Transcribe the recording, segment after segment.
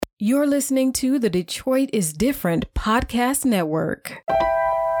You're listening to the Detroit is Different podcast network.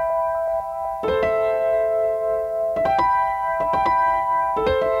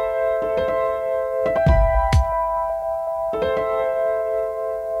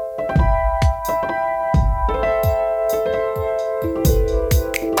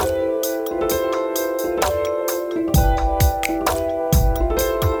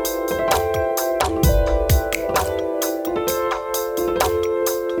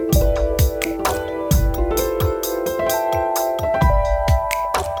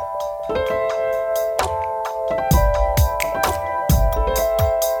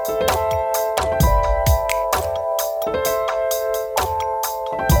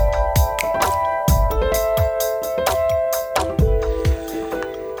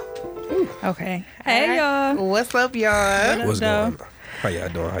 Okay. Hey, y'all. What's up, y'all? What's going on? How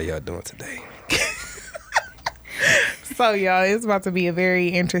y'all doing today? So, y'all, it's about to be a very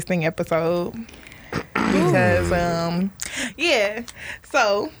interesting episode because, yeah.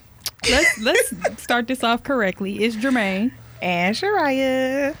 So, Let's start this off correctly. It's Jermaine and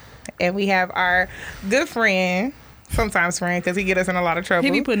Shariah, and we have our good friend, sometimes friend, because he get us in a lot of trouble. He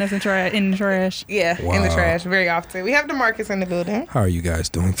be putting us in the trash. Yeah, in the trash very often. We have DeMarcus in the building. How are you guys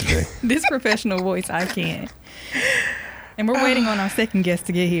doing today? This professional voice, I can't. And we're waiting on our second guest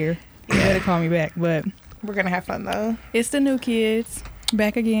to get here. You better call me back, but We're gonna have fun though, it's the new kids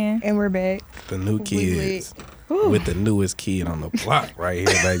back again. and we're back. The new kids Whew. with the newest kid on the block right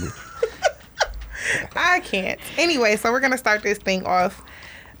here, baby. I can't. Anyway, so we're gonna start this thing off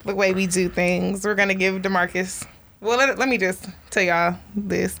the way we do things. We're gonna give DeMarcus. Well, let me just tell y'all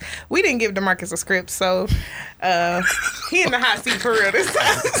this. We didn't give DeMarcus a script, so he in the hot seat for real this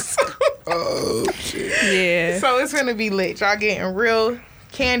time. Oh shit! Yeah. So it's gonna be lit. Y'all getting real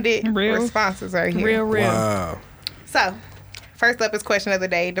candid Real. responses right here. Real. Wow. So, first up is question of the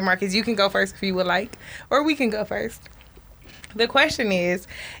day. DeMarcus, you can go first if you would like, or we can go first. The question is,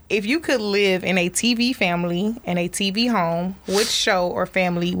 if you could live in a TV family and a TV home, which show or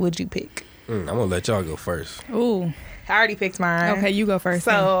family would you pick? I'm gonna let y'all go first. Ooh. I already picked mine. Okay, you go first.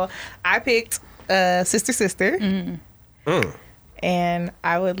 So I picked Sister, and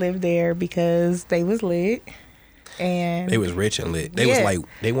I would live there because they was lit, and They was rich and lit. They Yeah. was like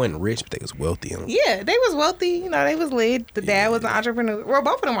they wasn't rich, but they was wealthy. And yeah, they was wealthy. You know, they was lit. The dad was an entrepreneur. Well,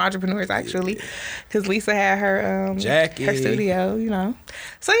 both of them were entrepreneurs actually, because Lisa had her Jackie. her studio. You know,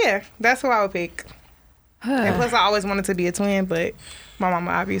 so yeah, that's who I would pick. And plus, I always wanted to be a twin, but my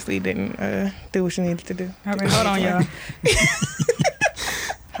mama obviously didn't do what she needed to do. All right, hold on, y'all.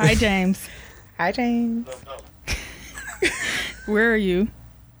 Hi, James. Hi, James. Where are you?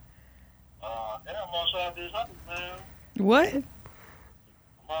 I'm outside this house, man. What? I'm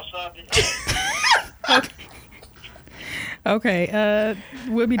outside this house. Okay.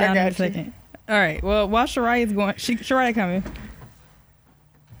 We'll be down in a got you. second. All right. Well, while Shariah's going, Shariah coming.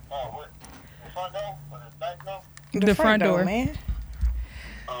 What? The front door? Or the back door? The front door. man.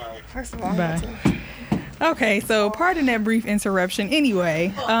 All right. First of all, Bye. Okay, so pardon that brief interruption.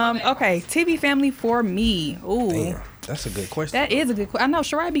 Anyway, okay, TV family for me. Ooh, damn, that's a good question. that is a good question. I know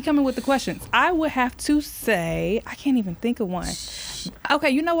Shariah be coming with the questions. I would have to say, I can't even think of one.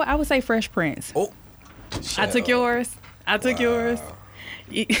 Okay, you know what? I would say Fresh Prince. Oh, I took yours. I took yours.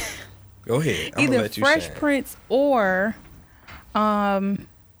 Go ahead. I'm gonna Either let you Fresh shine. Prince or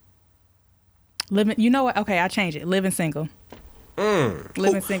living. You know what? Okay, I change it. Living single.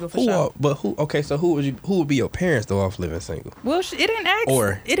 Living single for sure. But who? Okay, so who would be your parents though off living single? Well, it didn't ask.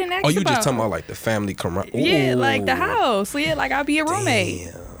 Or it didn't ask. Oh, you about, just talking about like the family Yeah, like the house. Yeah, like I'll be a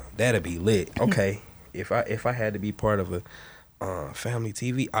roommate. Damn, that'd be lit. Okay, if I had to be part of a family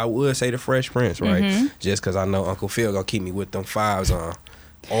TV, I would say the Fresh Prince, right? Mm-hmm. Just because I know Uncle Phil gonna keep me with them fives on.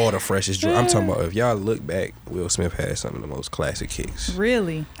 All the freshest drink. I'm talking about if y'all look back, Will Smith had some of the most classic kicks.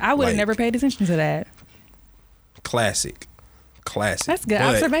 Really? I would have Like- never paid attention to that. Classic. That's good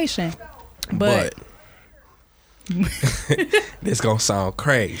But- observation. But, this gonna sound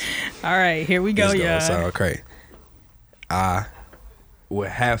crazy. all right, here we go, This gonna y'all. sound crazy. I would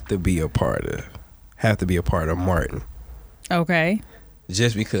have to be a part of Martin. Okay.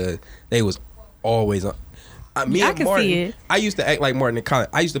 Just because they was always on. Me I and can Martin, see it. I used to act like Martin in college.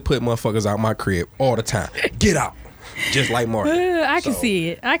 I used to put motherfuckers out my crib all the time. Get out. Just like Martin. I can So, see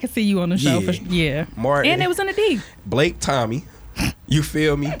it. I can see you on the show. Yeah. Yeah. Martin. And it was in the D. Blake Tommy. You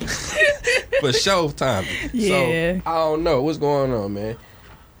feel me? For sure, Tommy. Yeah. So, I don't know. What's going on, man?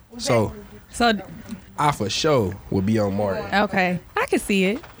 So, So, I for sure would be on Martin. okay. I can see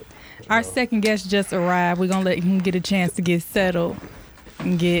it. Our second guest just arrived. We're going to let him get a chance to get settled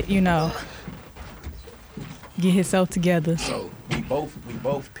and get himself together. So,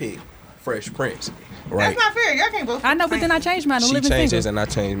 both picked Fresh Prince, right? That's not fair. Y'all can't both. I know, but then I changed mine to She living changed single. his and I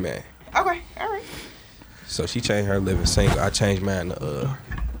changed mine. Okay, all right. So she changed her living single. I changed mine to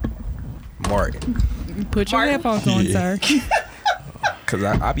Martin. Put your Martin? headphones on, Yeah. sir. Cause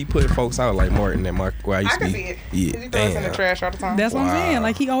I be putting folks out like Martin and Mark. Well, I used I to can be. see it. Yeah, 'Cause you throw us in the damn. trash all the time. That's what I'm saying. Wow.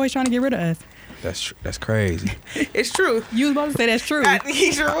 Like, he always trying to get rid of us. That's crazy. It's true. You was about to say that's true.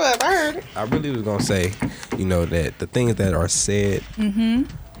 He sure was. I heard it. I really was gonna say, that the things that are said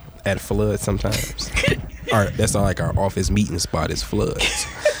at Flood sometimes, that's like our office meeting spot is Floods.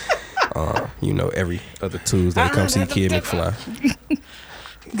 Every other Tuesday, come see Kid McFly.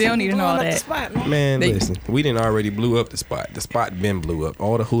 They don't need to know all Blowing up the that. spot, man. Man, They- listen, we didn't already blew up the spot. The spot been blew up.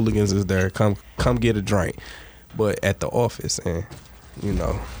 All the hooligans is there. Come get a drink. But at the office, and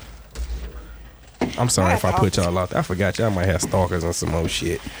I'm sorry if I put y'all out there. I forgot y'all might have stalkers and some more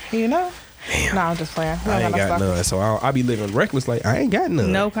shit. You know? No, I'm just playing. We I ain't don't got no none, so I'll be living reckless like I ain't got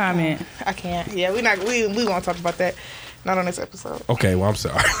none. No comment. I can't. Yeah, we won't talk about that. Not on this episode. Okay, well I'm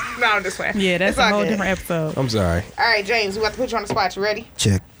sorry. No, I'm just playing. Yeah, that's It's a all whole good. different episode. I'm sorry. All right, James, we about to put you on the spot. You ready?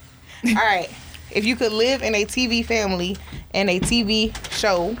 Check. All right. If you could live in a TV family and a TV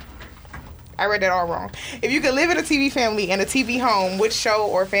show, I read that all wrong. If you could live in a TV family and a TV home, which show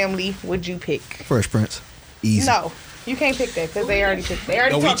or family would you pick? Fresh Prince. Easy. No, you can't pick that because they already picked. They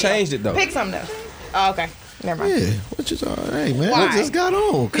already. No, we told you. changed it, though. Pick something else. Oh, okay. Never mind. Yeah. What you talking? Hey man, Why? what just got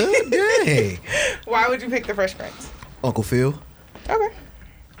on? Good day. Why would you pick the Fresh Prince? Uncle Phil. Okay.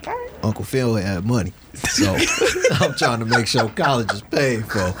 All right. Uncle Phil had money, so I'm trying to make sure college is paid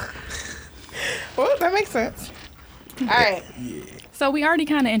for. Well, that makes sense. All right. So we already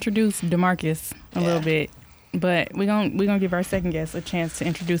kind of introduced DeMarcus a little bit, but we're gonna give our second guest a chance to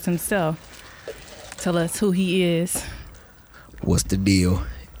introduce himself. Tell us who he is. What's the deal?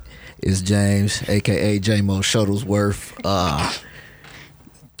 It's James, aka J-Mo Shuttlesworth,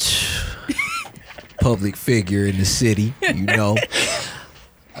 public figure in the city,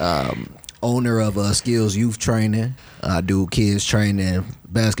 owner of Skills Youth Training. I do kids training,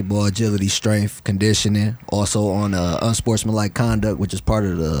 basketball, agility, strength, conditioning. Also on Unsportsmanlike Conduct, which is part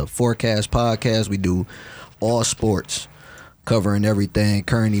of the Forecast podcast. We do all sports, covering everything,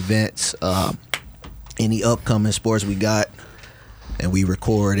 current events, any upcoming sports we got. And we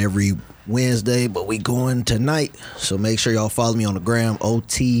record every Wednesday, but we going tonight. So make sure y'all follow me on the gram,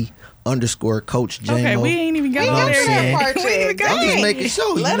 OT_Coach J-Mo. Okay, we ain't even got You know what I'm there saying? yet. We ain't even got I'm just there. making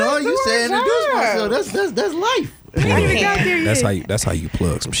sure, Let us you do say our introduce job. myself. That's life. We ain't even got there That's yet. that's how you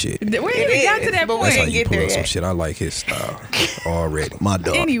plug some shit. We ain't even got to that but we That's how point. ain't you get there plug some yet. shit. I like his style already. My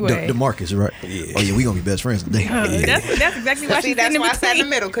dog. Anyway. DeMarcus, right? Yeah. Oh yeah, we gonna be best friends today. That's exactly why See, she's that's sitting why I in sat in the between.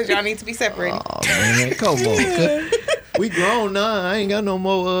 middle because y'all need to be separated. Oh man, come on. We grown now. I ain't got no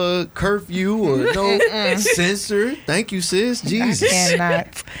more curfew or no censor. Thank you, sis. Jesus.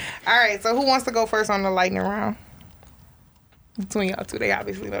 Cannot. All right, so who wants to go first on the lightning round? Between y'all two, they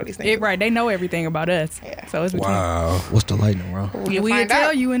obviously know these things. Yeah, right, they know everything about us. Yeah. So it's between. Wow. What's the lightning round? You'll We'll find tell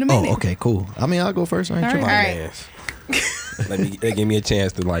out. you in a minute. Oh, okay, cool. I mean, I'll go first. I ain't All tripping. right. All right. Yes. They give me a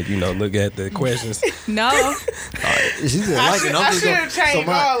chance to look at the questions. No, She said I lightning. should I'm just gonna. have changed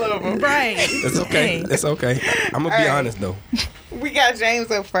all of them. right. It's okay. It's okay. I'm gonna be All right. honest though. We got James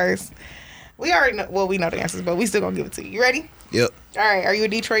up first. We already know, well, we know the answers, but we still gonna give it to you. You ready? Yep. All right, are you a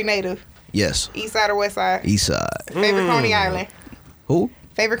Detroit native? Yes. East side or west side? East side. Favorite Coney Island? Who?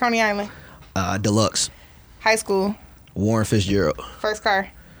 Favorite Coney Island? Deluxe. High school? Warren Fitzgerald. First car?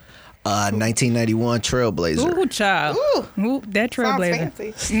 1991 Trailblazer. Ooh, child. Ooh, Ooh, that sounds trailblazer.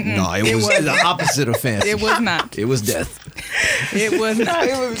 fancy. No, it was the opposite of fancy. It was not. It was death. It was not.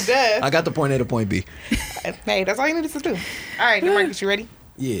 It was death. I got the point A to point B. Hey, that's all you needed to do. All right, DeMarcus, you ready?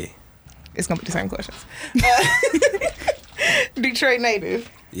 Yeah. It's gonna be the same questions. Detroit native.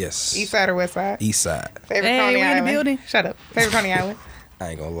 Yes. East side or west side? East side. Favorite Hey, Coney we in the Island? building. Shut up. Favorite Coney Island? I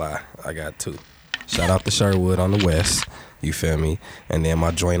ain't gonna lie. I got two. Shout out to Sherwood on the west. You feel me? And then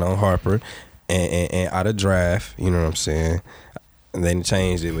my joint on Harper and out of Draft. You know what I'm saying? And they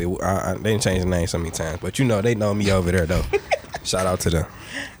changed it. They didn't change the name so many times, but they know me over there though. Shout out to them.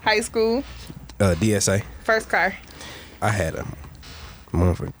 High school. DSA. First car. I had a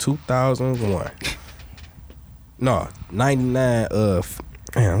motherfucker 2001. No, 99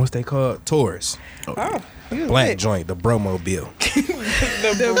 man, what's they called? Taurus. Oh, you was Black lit. joint, the Bromobile.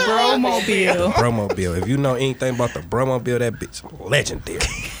 The Bromobile. Bromobile. If you know anything about the Bromobile, that bitch legendary.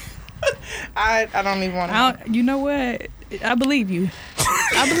 I don't even want to. You know what? I believe you.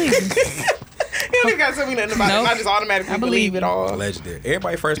 I believe you. You don't even got to tell me nothing about Nope. it. I just automatically I believe believe it you. all. Legendary.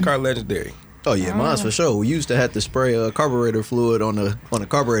 Everybody first car legendary. Oh yeah, mine's for sure. We used to have to spray carburetor fluid on the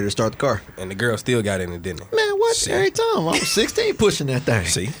carburetor to start the car. And the girl still got in it, didn't it? Man, what? See? Every time I was 16 pushing that thing.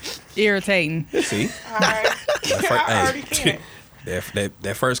 See? Irritating. See? All right. I already Hey, can't.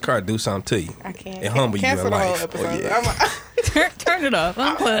 that first car do something to you. I can't. It humble you Cancel in the whole life. episode. Oh, yeah. Turn it off.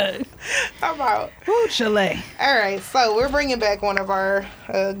 Unplug. I'm out. Woo, Chile. All right, so we're bringing back one of our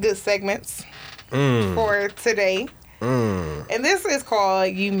good segments for today. And this is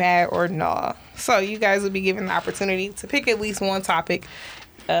called You Mad or Nah. So you guys will be given the opportunity to pick at least one topic,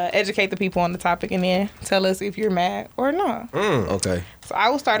 educate the people on the topic, and then tell us if you're mad or nah. Okay. So I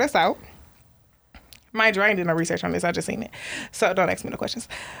will start us out. Mind you, I ain't did no research on this. I just seen it. So don't ask me no questions.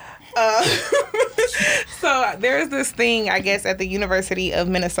 So there's this thing, I guess, at the University of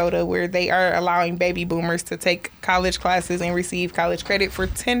Minnesota where they are allowing baby boomers to take college classes and receive college credit for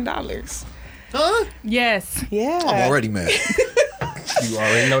 $10. Huh? Yes. Yeah. I'm already mad. You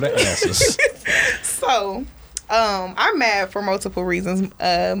already know the answers. So, I'm mad for multiple reasons.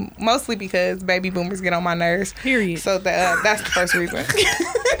 Mostly because baby boomers get on my nerves. Period. So that's the first reason.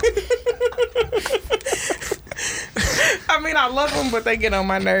 I mean, I love them, but they get on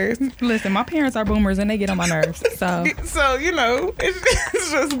my nerves. Listen, my parents are boomers and they get on my nerves. So So,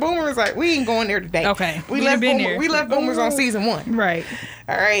 it's just boomers like, we ain't going there today. Okay. We We left been boomer, there. we left boomers on season 1. right.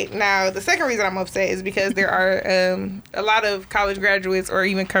 All right. Now, the second reason I'm upset is because there are a lot of college graduates or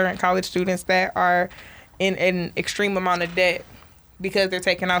even current college students that are in an extreme amount of debt because they're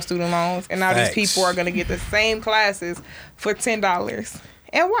taking out student loans. And now Facts. these people are going to get the same classes for $10.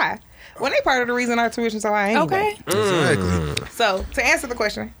 And why? Well, they part of the reason our tuition's so high anyway. Okay. Exactly. So, to answer the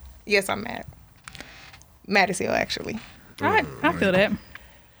question, yes, I'm mad. Mad as hell, actually. I feel that.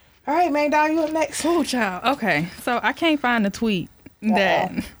 All right, man, Dog, you up next? Oh, child. Okay. So I can't find the tweet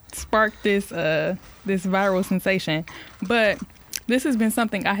that sparked this this viral sensation, but this has been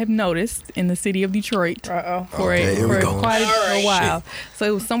something I have noticed in the city of Detroit Uh-oh. for Okay, here we go. quite All right. a while. So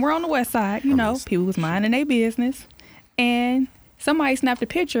it was somewhere on the west side, people was minding their business, and somebody snapped a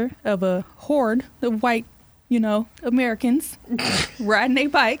picture of a horde of white, Americans riding their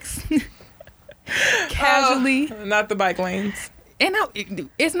bikes casually. Not the bike lanes. And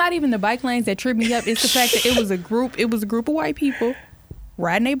it's not even the bike lanes that trip me up. It's the fact that it was a group of white people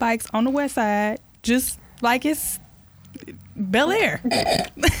riding their bikes on the west side, just like it's Bel Air.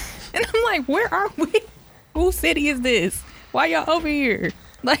 And I'm like, where are we? Whose city is this? Why y'all over here?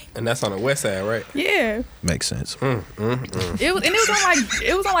 Like, And that's on the west side, right? yeah. Makes sense. It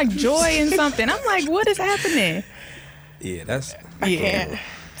was on like Joy and something. I'm like, what is happening? Yeah, that's... I can't.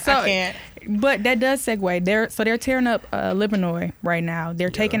 So, I can't. But that does segue. They're tearing up Livernois right now. They're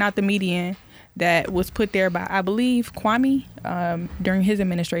taking out the median that was put there by, I believe, Kwame during his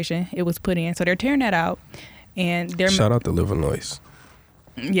administration. It was put in. So they're tearing that out, and they're Shout out to Livernois.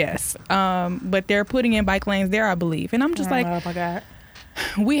 yes. But they're putting in bike lanes there, I believe. And I'm just like, Oh my God.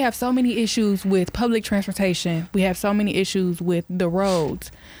 we have so many issues with public transportation. We have so many issues with the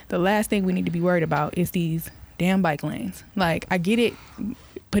roads. The last thing we need to be worried about is these damn bike lanes. Like, I get it,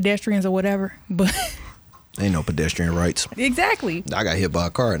 pedestrians or whatever, but Ain't no pedestrian rights. exactly. I got hit by a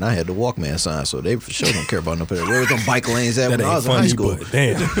car and I had the Walkman sign, so they for sure don't care about no pedestrian. Where was them bike lanes at That when I ain't was in high funny, school? but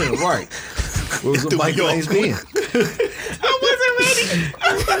damn. Right. Where was the bike lanes being? I wasn't ready.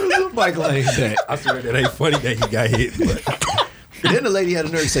 Where was the bike lanes at? I swear that ain't funny that he got hit, but... Then the lady had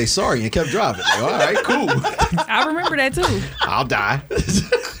the nerve to say sorry and kept driving. Like, all right, cool. I remember that too. I'll die.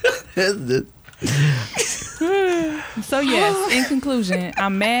 So yes, in conclusion,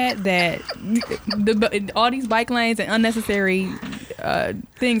 I'm mad that all these bike lanes and unnecessary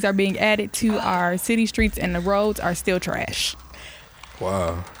things are being added to our city streets, and the roads are still trash.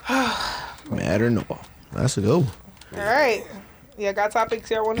 Wow. Mad or no? That's a go. All right. Yeah, got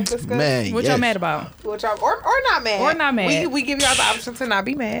topics y'all want to discuss? Man, What yes. y'all mad about? Which or not mad. Or not mad. We give y'all the option to not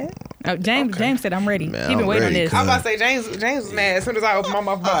be mad. James said I'm ready. Man, He been I'm waiting on ready, this. I was about to say James was mad as soon as I opened my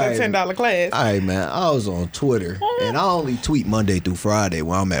mouth about that $10 class. All right, man. I was on Twitter, and I only tweet Monday through Friday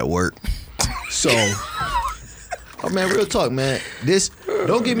when I'm at work. So, oh man, real talk, man.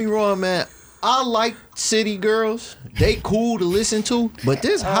 Don't get me wrong, man. I like city girls. They cool to listen to. But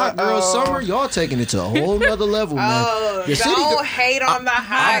this hot girl summer, y'all taking it to a whole nother level, man. Oh, The city don't girl- hate on the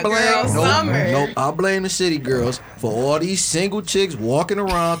hot girl Nope, summer. Nope, I blame the city girls for all these single chicks walking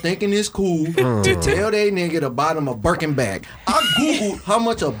around thinking it's cool to tell they nigga to buy them a Birkin bag. I Googled how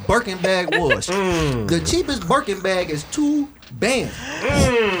much a Birkin bag was. The cheapest Birkin bag is $2 bands.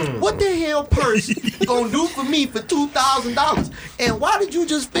 What the hell purse gonna do for me for $2,000? And why did you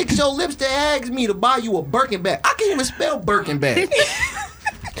just fix your lips to ask me to buy you a Birkin bag? I can't even spell Birkin bag.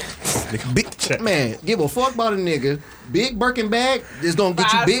 Man, give a fuck about a nigga. Big Birkin bag is gonna get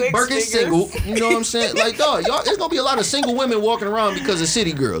 5, you big 6 Birkin figures. single. You know what I'm saying? Like, dog, y'all, there's gonna be a lot of single women walking around because of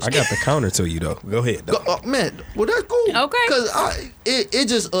city girls. I got the counter to you though. Go ahead. Go- Dog. man, well that's cool. Okay. Cause it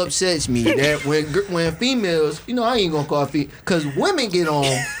just upsets me that when females, you know, I ain't gonna call cause women get on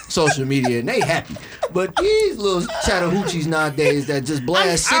social media and they happy, but these little Chattahoochees nowadays that just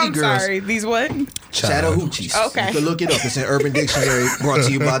blast city I'm girls. sorry. These what? Chattahoochees. Okay. You can look it up. It's in Urban Dictionary, brought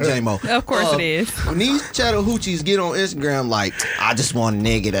to you by J-Mo. Of course it is. When these Chattahoochees get on Instagram like, I just want a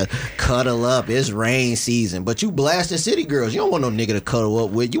nigga to cuddle up. It's rain season. But you blasting city girls. You don't want no nigga to cuddle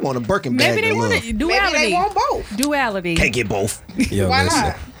up with. You want a Birkin bag Maybe they to want love. it. Maybe they Duality. want both. Duality. Can't get both. Yo, Why listen.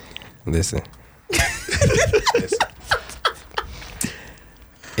 not? Listen. Listen.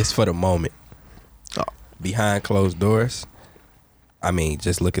 It's for the moment. Oh. Behind closed doors, I mean,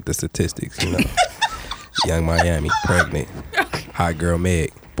 just look at the statistics, you know. Young Miami, pregnant. Hot girl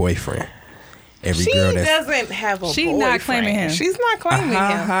Meg, boyfriend. Every She girl that's doesn't have a She's boyfriend. not claiming him. She's not claiming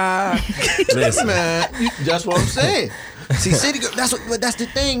him. listen. Man, that's what I'm saying. See, city girl, that's the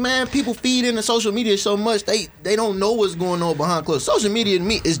thing, man. People feed into social media so much they don't know what's going on behind closed. Social media to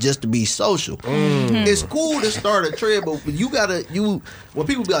me is just to be social. It's cool to start a trend, but when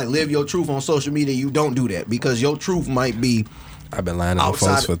people be like live your truth on social media, you don't do that because your truth might be I've been lying to them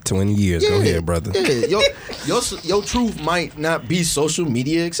outside folks for 20 years. Go ahead, brother. Yeah, your truth might not be social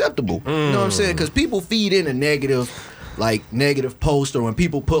media acceptable. You know what I'm saying? Because people feed into negative posts, or when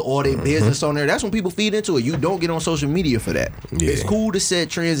people put all their business on there, that's when people feed into it. You don't get on social media for that. Yeah. It's cool to set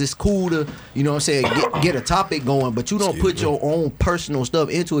trends. It's cool to, you know what I'm saying, get a topic going, but you don't put your own personal stuff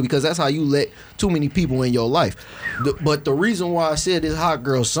into it because that's how you let too many people in your life. But the reason why I said this hot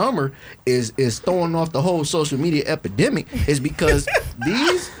girl summer is throwing off the whole social media epidemic is because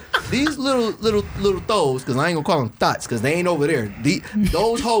these little throws, because I ain't gonna call them thoughts, because they ain't over there.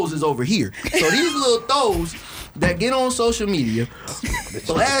 Those hoes is over here. So these little throws that get on social media,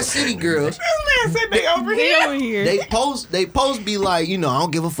 blast city girls. This man said they over They here. over here. They post be like, you know, I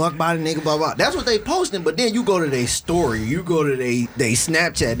don't give a fuck about a nigga, blah blah. That's what they posting. But then you go to their story, you go to they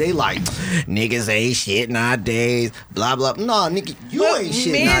Snapchat, they like niggas ain't shit nowadays, blah blah. Nah, nigga, you ain't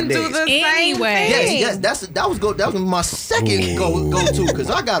shit Men nowadays. do the Anyway. same thing. Yes, that was my second go to, because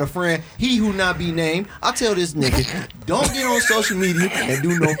I got a friend, he who not be named. I tell this nigga, don't get on social media and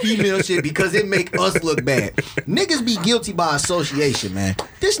do no female shit because it make us look bad. Niggas be guilty by association, man.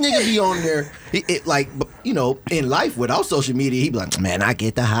 This nigga be on there, it like, you know, in life without social media, he be like, man, I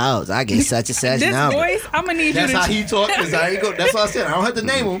get the house, I get such and such This now. voice, I'm gonna need That's you to. how he talk. Cause I ain't go. That's why I said I don't have to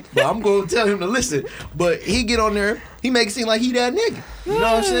name him, but I'm going to tell him to listen. But he get on there, he make it seem like he that nigga. You know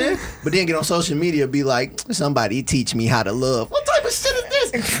what I'm saying? But then get on social media, be like, somebody teach me how to love. What type of shit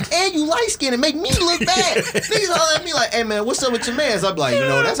is this? And you light skinned and make me look bad. Niggas all at me like, hey man, what's up with your man? I'm like, you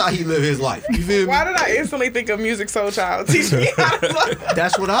know, that's how he live his life. You feel me? Why did I instantly think of Music Soul Child? Teach me how to love.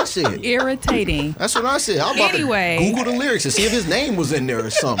 That's what I said. Irritating. That's what I said. I'm about Anyway. to Google the lyrics and see if his name was in there or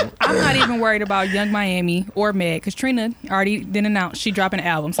something. I'm not even worried about Young Miami or Meg because Trina already didn't announce she dropping an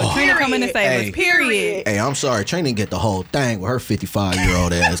album. So Trina coming to save Hey. us. Period. Hey, I'm sorry. Trina didn't get the whole thing with her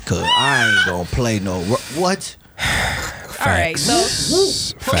 55-year-old ass, cause I ain't gonna play no. What? All right.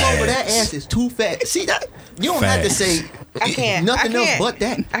 So Pull over that ass is too fat. See that? You don't have to say I can't. nothing I else can't. but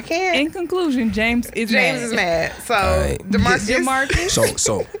that. I can't. in conclusion, James is mad. So right. DeMarcus.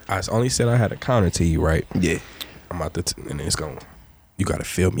 So I only said I had a counter to you, right? Yeah. I'm out to, and it's going. You gotta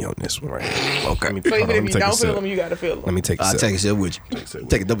feel me on this one, right? Okay. Let me, So hold on, even let if me you take a don't feel sip. them, you gotta feel them. Let me take a I'll sip. take a sip with you.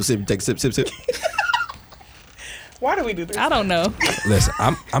 Take a double sip. Take a sip. Why do we do this? I don't know. Listen,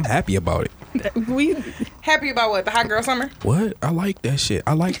 I'm happy about it. We Happy about what? The hot girl summer? What? I like that shit.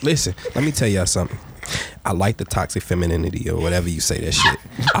 Listen, let me tell y'all something. I like the toxic femininity or whatever you say that shit.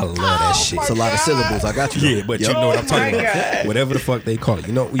 I love that shit. It's a lot of syllables. I got you. Yeah, but you know what I'm Oh talking my about. God. Whatever the fuck they call it.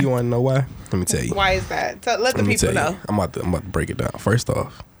 You want to know why? Let me tell you. Why is that? Let the Let me people tell you. know. I'm about to break it down. First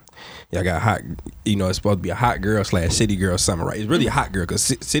off, y'all got hot. You know, it's supposed to be a hot girl / city girl summer, right? It's really a hot girl because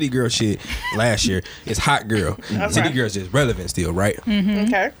city girl shit last year is hot girl. City girl's just relevant still, right?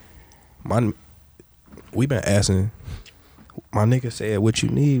 Okay. We been asking. My nigga said, "What you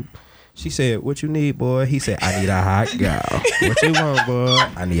need?" She said, "What you need, boy?" He said, "I need a hot girl." What you want, boy?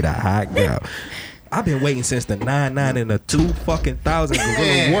 I need a hot girl. I've been waiting since the 99 and the 2000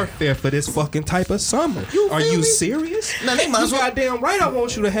 guerrilla warfare for this fucking type of summer. Are feel you me? serious? No, they might as well. Goddamn right, I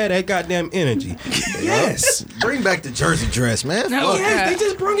want you to have that goddamn energy. Yes. Bring back the jersey dress, man. No. Fuck. Yes, they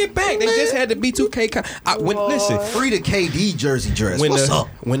just brought it back. They just had the B2K. Listen, Free the KD jersey dress. What's up?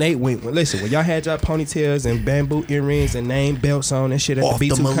 when y'all had y'all ponytails and bamboo earrings and name belts on and shit at Off the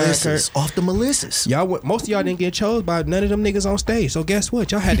the B2 concert, Melissas. Off the Melissas. most of y'all didn't get chose by none of them niggas on stage. So guess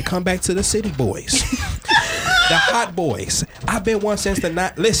what? Y'all had to come back to the city boys. The hot boys. I've been one since the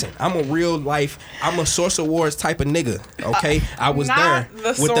night. Listen, I'm a Source Awards type of nigga. Okay, I was there not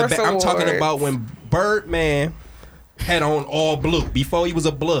the Source I'm talking Awards. about when Birdman had on all blue before he was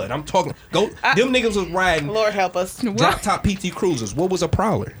a blood. I'm talking. Them niggas was riding Lord help us. drop top PT Cruisers. What was a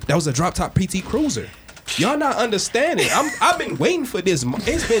Prowler? That was a drop top PT Cruiser. Y'all not understanding. I've been waiting for this.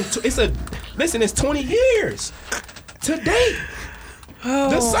 It's 20 years to date.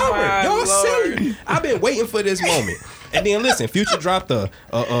 The summer, my y'all Lord. see. I've been waiting for this moment. And then listen, Future dropped the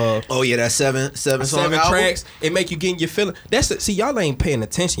Oh yeah, that seven song 7 album. tracks. It make you get in your feeling. See, y'all ain't paying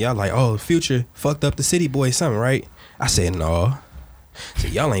attention. Y'all like, oh, Future fucked up the City Boy something, right? I said no. So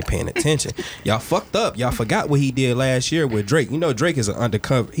y'all ain't paying attention. Y'all fucked up. Y'all forgot what he did last year with Drake. You know Drake is an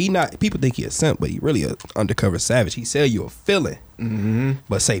undercover. People think he a simp, but he really a undercover savage. He sell you a feeling,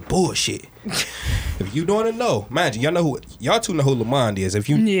 but say bullshit. If you don't know, mind you, y'all two know who Lamond is. If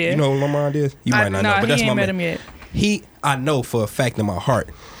you know who Lamond is, you might not know. But that's he my ain't met man. him yet. I know for a fact in my heart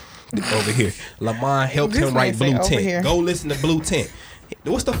over here. Lamont helped This him write man say Blue over Tent. here. Go listen to Blue Tent.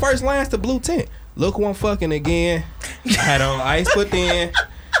 What's the first lines to Blue Tent? Look who I'm fucking again. I had on ice put in.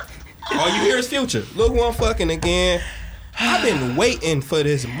 All you hear is Future. Look who I'm fucking again. I've been waiting for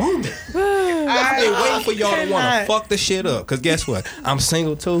this moment. I've been waiting for y'all to want to fuck the shit up. Cause guess what? I'm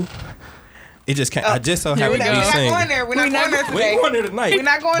single too. It just can't. I just so happen We're to be not single. going there. We're not going there We today. ain't going there tonight. We're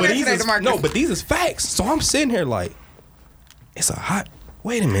not going But there these today, is- DeMarcus. No, but these is facts. So I'm sitting here like, it's a hot.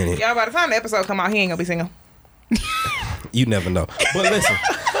 Wait a minute. Y'all, by the time the episode come out, he ain't gonna be single. You never know. But listen.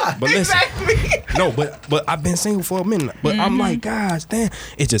 Exactly. No, but I've been single for a minute. But I'm like, gosh, damn,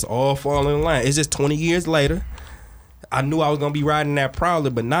 it's just all falling in line. It's just 20 years later. I knew I was gonna be riding that Prowler,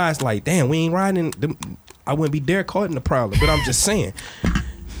 but now it's like, damn, we ain't riding. I wouldn't be dare caught in the Prowler. But I'm just saying,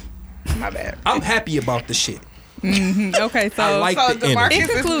 My bad. I'm happy about the shit. Okay, so I like So the energy. DeMarcus in is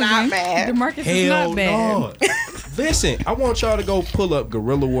conclusion, not bad. DeMarcus is Hell not bad. no. Listen, I want y'all to go pull up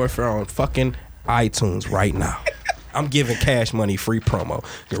Guerrilla Warfare on fucking iTunes right now. I'm giving Cash Money free promo.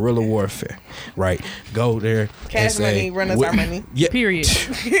 Guerrilla Warfare, right? Go there. Cash and say, Money, run us our money. Yeah. Period.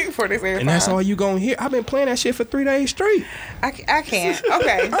 For this air And that's time. all you gonna hear. I've been playing that shit for 3 days straight. I can't. Okay.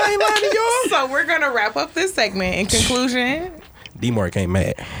 I ain't lying to y'all. So we're gonna wrap up this segment. In conclusion, D-Mark ain't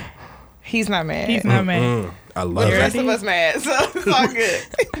mad. he's not mad. He's not mad. I But love the rest it. of us mad, so it's all good.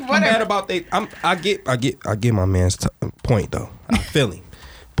 I'm mad Whatever. about they. I get my man's point though. I feel him,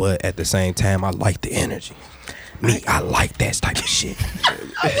 but at the same time, I like the energy. I like that type of shit.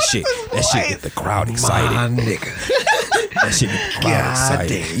 That shit get the crowd excited. My nigga. That shit get the crowd God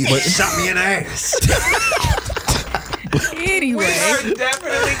excited. damn. You But shot me in the ass. We Anyway, are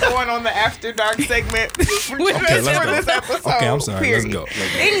definitely going on the After Dark segment for let's go. this episode. Okay, I'm sorry. Period. Let's go.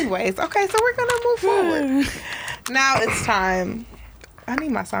 Anyways, okay, so we're gonna move forward. Now it's time. I need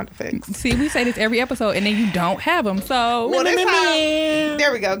my sound effects. see, we say this every episode, and then you don't have them. So Well, this time,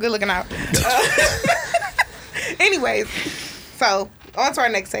 there we go. Good looking out. Anyways, so on to our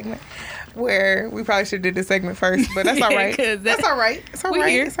next segment, where we probably should have did this segment first, but that's all right. 'Cause That's all right. It's all we right.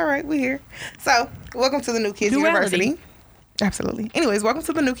 here. It's all right. We're here. So, welcome to the New Kids Duality. University. Absolutely. Anyways, welcome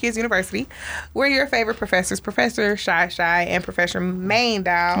to the New Kids University, where your favorite professors, Professor Shy Shy and Professor Main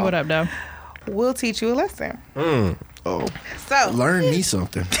Dow, what up, though? will teach you a lesson. Oh, So, learn me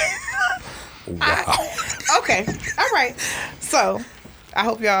something. okay. All right. So, I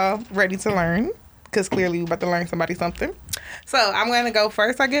hope y'all ready to learn, because clearly we're about to learn somebody something. So, I'm going to go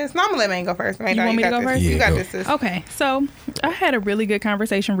first, I guess. No, I'm going to let Main go first. Main, You want me to got go this. first? You Yeah, got go. this, sis. Okay, so I had a really good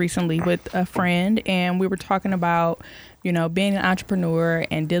conversation recently with a friend, and we were talking about, you know, being an entrepreneur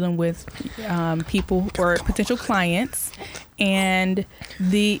and dealing with people or potential clients. And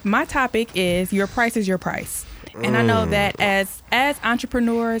my topic is your price is your price. And I know that as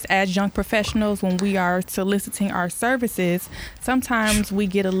entrepreneurs, as young professionals, when we are soliciting our services, sometimes we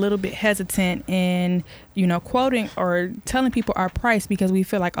get a little bit hesitant in, you know, quoting or telling people our price because we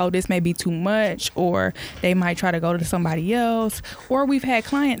feel like, oh, this may be too much, or they might try to go to somebody else. Or we've had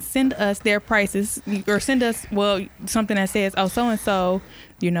clients send us their prices or send us, well, something that says, oh, so-and-so,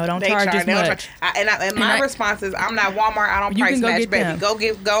 you know, don't charge as they don't much. charge. And my response is, I'm not Walmart. I don't You price can go match, get baby. them. Go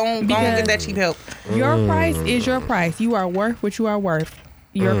on, get that cheap help. Your price is your price. You are worth what you are worth.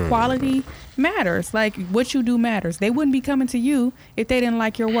 your quality matters. Like what you do matters. They wouldn't be coming to you if they didn't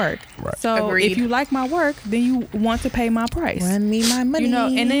like your work. Right. So Agreed. if you like my work, then you want to pay my price. Run me my money. You know,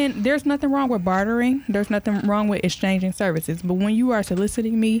 and then there's nothing wrong with bartering. There's nothing wrong with exchanging services. But when you are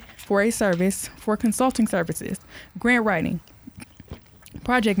soliciting me for a service, for consulting services, grant writing,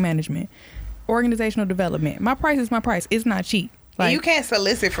 project management, organizational development, my price is my price. It's not cheap. Like, you can't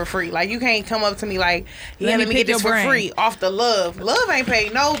solicit for free. Like you can't come up to me like, yeah, Let me let me pick get this your for brain. free off the love. Love ain't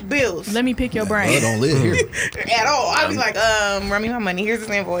paid no bills let me pick your I brain. don't live here. at all. I'll be like, run me my money. Here's this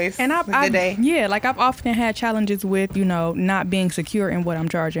invoice. And Good I've day. yeah, like I've often had challenges with, you know, not being secure in what I'm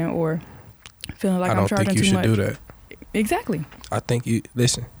charging or feeling like I I'm don't charging think you too should much. do that. Exactly. I think you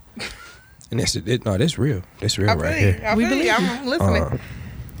listen, and this real. This real I right feel you. here. I We feel you. believe I'm listening.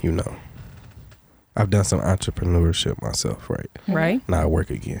 You know, I've done some entrepreneurship myself, right? Right. Not at work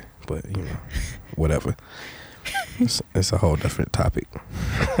again, but you know, whatever. It's a whole different topic.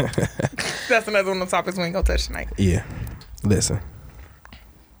 That's another one of the topics we ain't gonna touch tonight. Yeah, listen.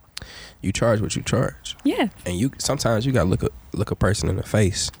 You charge what you charge, Yeah. and you sometimes you gotta look a person in the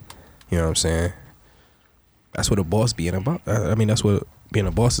face. You know what I'm saying? That's what a boss being about. I mean, that's what being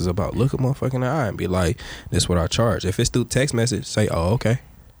a boss is about. Look a motherfucker in the eye and be like, "This what I charge." If it's through text message, say, "Oh, okay."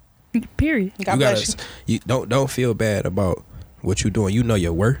 Period. God you bless gotta, you. you don't feel bad about what you're doing. You know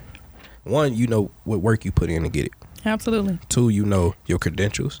your worth. One, you know what work you put in to get it. Absolutely. Two, you know your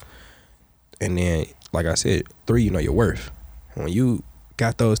credentials. And then, like I said, three, you know your worth. When you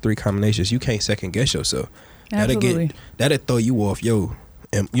got those three combinations, you can't second guess yourself. Absolutely. That'll throw you off yo,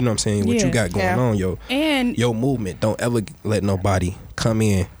 and you know what I'm saying, what Yeah. you got going Yeah. on, yo. And Your movement. Don't ever let nobody come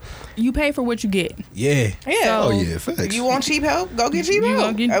in. you pay for what you get. Yeah. Yeah. So- Oh yeah, facts. If you want cheap help, go get cheap You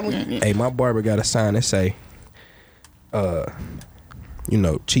help. gonna get- Hey, my barber got a sign that say, you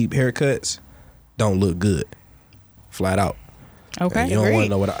know, cheap haircuts don't look good. Flat out. Okay. And you don't want Agreed. to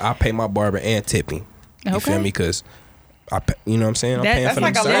know what I pay my barber and tip him. You Okay. feel me? Because you know what I'm saying? I'm That- paying that's for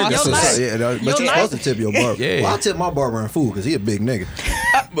like them a law. services. Your life- Yeah, Your but you're life- supposed to tip your barber. Yeah. Well, I tip my barber in food because he a big nigga.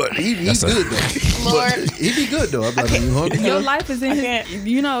 But he's That's a- good though. Lord. But he be good though. I'm like, you hungry? Your life is in can't. his,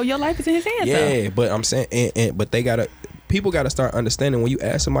 you know, your life is in his hands. though. Yeah, but I'm saying, but people gotta start understanding when you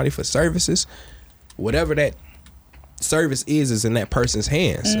ask somebody for services, whatever that service is in that person's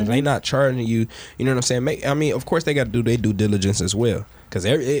hands. Mm-hmm. And they not charging you. You know what I'm saying? I mean, of course they got to do their due diligence as well, because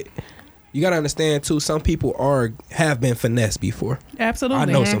you gotta understand too. Some people have been finessed before. Absolutely. I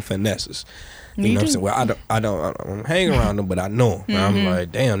know some finesses. You Me know what I'm too. saying? Well, I don't hang around them, but I know them. And I'm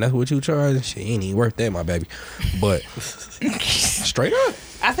like, damn, that's what you charge? Shit, ain't even worth that, my baby. But straight up.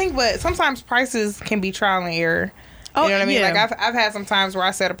 I think, but sometimes prices can be trial and error. Oh, You know what I mean? yeah. Like I've had some times where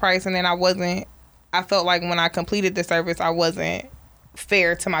I set a price and then I felt like when I completed the service, I wasn't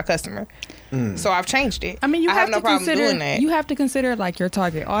fair to my customer. So I've changed it. I mean, you have no to problem consider doing that. you have to consider like your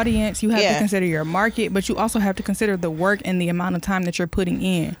target audience. You have Yeah. to consider your market, but you also have to consider the work and the amount of time that you're putting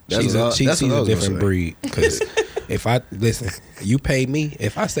in. She's a what I different was gonna say. breed. Because if I listen, you pay me.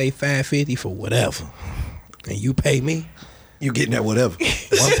 If I say $550 for whatever, and you pay me, You getting that whatever.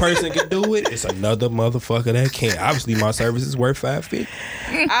 one person can do it. It's another motherfucker that can't. Obviously, my service is worth $550.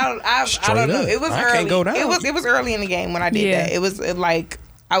 I Straight don't know. up. It was I early. can't go down. It was early in the game when I did Yeah. that. It was like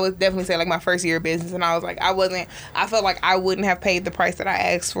I would definitely say like my first year of business, and I was like I felt like I wouldn't have paid the price that I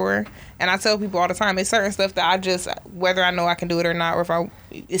asked for. And I tell people all the time, it's certain stuff that I just, whether I know I can do it or not, or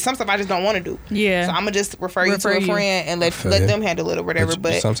it's some stuff I just don't want to do. Yeah. So I'm gonna just refer you to Refer a you. friend and let feel you. them handle it or whatever.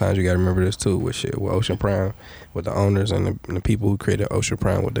 But sometimes you got to remember this too with shit with Ocean Prime, with the owners and the people who created Ocean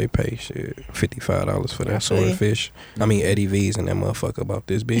Prime, what they pay shit $55 for that feel you. swordfish. I mean Eddie V's and that motherfucker about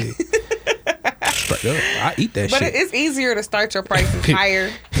this big. Straight up, I eat that But shit. it's easier to start your prices higher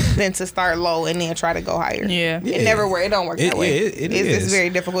than to start low and then try to go higher. Yeah. Yeah. It never works. It don't work that way. It It's is. very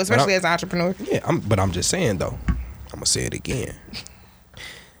difficult, But especially I'm- as an entrepreneur. Yeah, but I'm just saying though. I'm gonna say it again.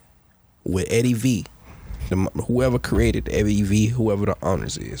 With Eddie V, whoever created Eddie V, whoever the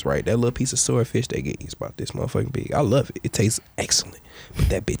owners is, right? That little piece of swordfish they get is about this motherfucking big. I love it. It tastes excellent. But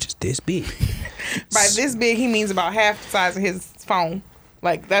that bitch is this big. By this big, he means about half the size of his phone.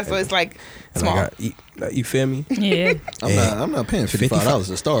 Like that's what it's like And small. I got, you feel me? Yeah. I'm not paying $55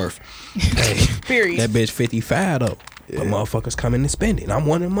 to starve. Hey, Period. that bitch 55 though. But motherfuckers come in and spend it. I'm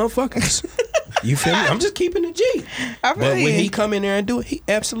one of them motherfuckers. You feel me? I'm just keeping it G. I feel But when you. he come in there and do it, he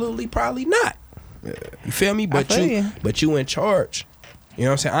absolutely probably not. You feel me? But feel you. but you in charge. You know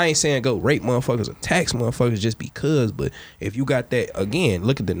what I'm saying? I ain't saying go rape motherfuckers or tax motherfuckers just because, but if you got that, again,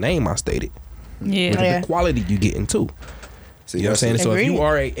 look at the name I stated. Look Yeah. at Yeah. the quality you getting too. See, You know what I'm saying? So if Agreed. you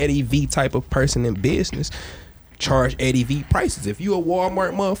are a Eddie V type of person in business, charge Eddie V prices. If you a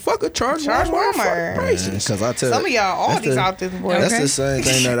Walmart motherfucker, charge Walmart fucking prices. Because I tell Some of y'all, all that's these the- out this boy. That's Okay. the same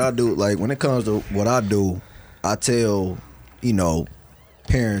thing that I do. Like when it comes to what I do, I tell,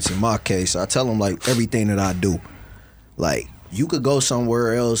 parents in my case, I tell them like everything that I do. Like you could go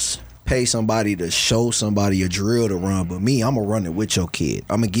somewhere else, pay somebody to show somebody a drill to run, but me, I'm gonna run it with your kid.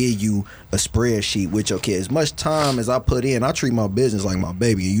 I'm gonna give you a spreadsheet with your kid. As much time as I put in, I treat my business like my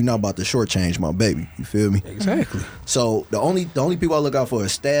baby, and you're not about to shortchange my baby. You feel me? Exactly. So the only people I look out for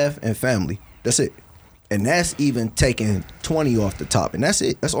is staff and family. That's it. And that's even taking 20 off the top. And that's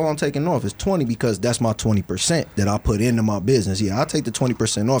it. That's all I'm taking off is 20 because that's my 20% that I put into my business. Yeah, I take the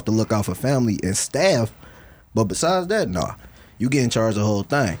 20% off to look out for family and staff. But besides that, nah. You get in charge of the whole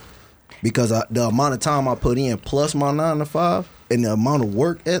thing. Because the amount of time I put in plus my 9 to 5 and the amount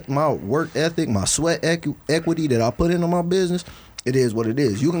of my work ethic, my sweat equity that I put into my business, it is what it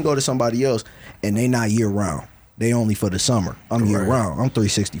is. You can go to somebody else and they not year round. They only for the summer. I'm year round. I'm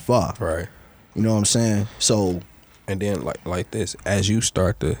 365. Right. You know what I'm saying? So, And then like this, as you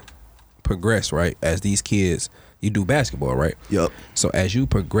start to progress, right? As these kids, you do basketball, right? yup. So as you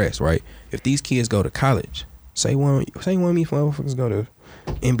progress, right? If these kids go to college, say one of me motherfuckers go to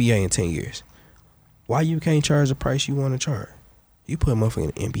NBA in 10 years, why you can't charge the price you want to charge? You put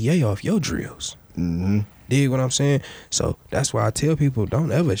motherfucking NBA off your drills. Mm-hmm. Dig what I'm saying? So that's why I tell people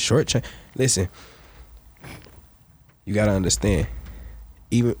don't ever shortchange. Listen, you gotta understand.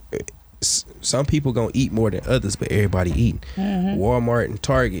 Even some people gonna eat more than others, but everybody eating. Walmart and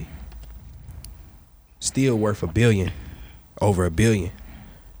Target still worth $1 billion, over $1 billion.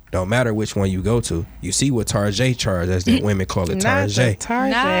 Don't matter which one you go to. You see what Tarjay charge, as the women call it, Not the Tarjay.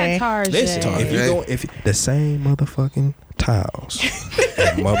 Tarjay. Not Tarjay. Listen, if you go, if the same motherfucking tiles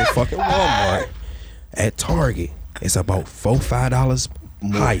at motherfucking Walmart, at Target, it's about $4-5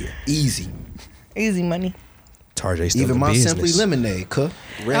 higher. Easy. Easy money. Tarjay still Even in my business. Simply Lemonade,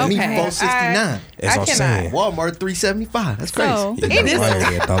 ran me Okay. $4.69. That's what I'm I saying. Walmart $3.75. That's crazy. So, You got It is-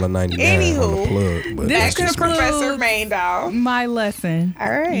 Miami at $1.99 on the Anywho, plug, but this that's Back to just the me. Professor Maindall. my lesson. All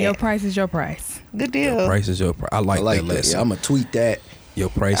right. Your price is your price. Good deal. Price is your price. I I like like that that. lesson. Yeah, I'm gonna tweet that. Your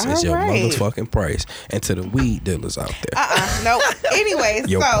price is All your right. motherfucking price. And to the weed dealers out there, No. Anyway,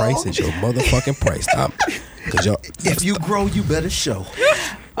 your so price is your motherfucking price. Stop. Cause y'all, If you grow, you better show.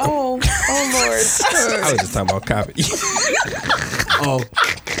 oh Lord. I was just talking about copy. Oh.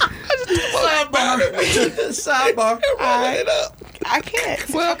 Sidebar. I can't.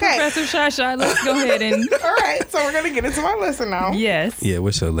 Well, okay. Professor Shasha, let's go ahead and All right. So we're gonna get into my lesson now. yes. Yeah,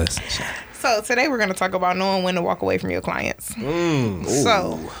 what's your lesson? So today we're gonna talk about knowing when to walk away from your clients.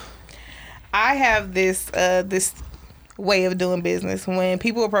 So I have this way of doing business. When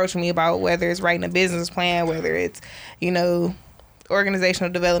people approach me about whether it's writing a business plan, whether it's,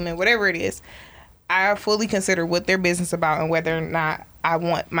 organizational development, whatever it is, I fully consider what their business about and whether or not I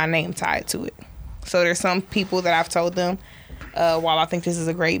want my name tied to it. So there's some people that I've told them, while I think this is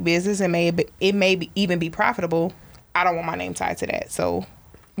a great business and it may even be profitable, I don't want my name tied to that. So,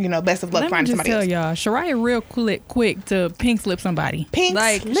 best of luck Let me finding just somebody tell else. y'all, Shariah real quick to pink slip somebody. Pink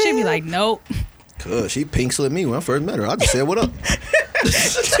like slip? she be like, nope. Cause she pink slipped me when I first met her. I just said what up.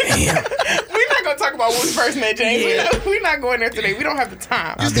 Damn. We're not gonna talk about when we first met James. Yeah. We're not going there today. We don't have the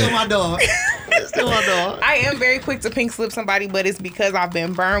time. Still my dog. Still my dog. I am very quick to pink slip somebody, but it's because I've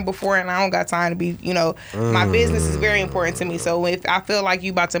been burned before and I don't got time to be, my business is very important to me. So if I feel like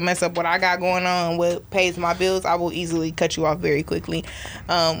you about to mess up what I got going on, what pays my bills, I will easily cut you off very quickly.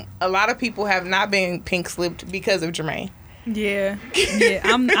 A lot of people have not been pink slipped because of Jermaine. Yeah.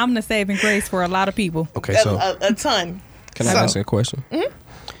 I'm the saving grace for a lot of people. Okay, so A ton. can I So- ask you a question? Mm-hmm.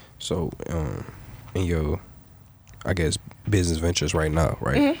 So, in your, I guess, business ventures right now,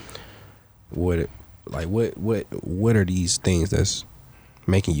 right? Mm-hmm. What are these things that's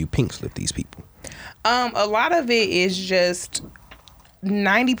making you pink slip these people? A lot of it is just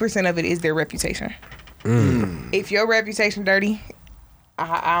 90% of it is their reputation. If your reputation dirty,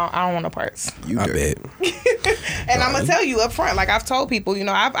 I don't want no parts. You I dirty. bet. And I'm gonna tell you up front, like I've told people,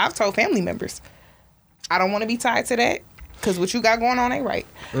 I've told family members, I don't want to be tied to that because what you got going on ain't right.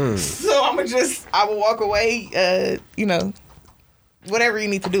 So I will walk away. Whatever you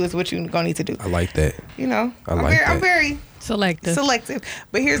need to do is what you're gonna need to do. I like that. I'm very Selective. selective.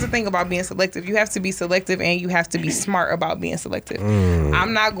 But here's the thing about being selective. You have to be selective and you have to be smart about being selective.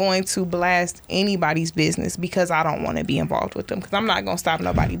 I'm not going to blast anybody's business because I don't want to be involved with them because I'm not going to stop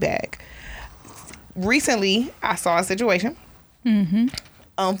nobody back. Recently, I saw a situation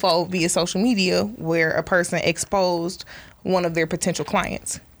unfold via social media where a person exposed one of their potential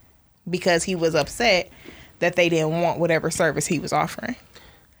clients because he was upset that they didn't want whatever service he was offering.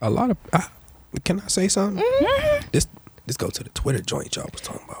 A lot of Can I say something? Mm-hmm. This go to the Twitter joint y'all was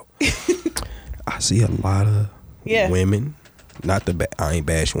talking about. I see a lot of women. Not I ain't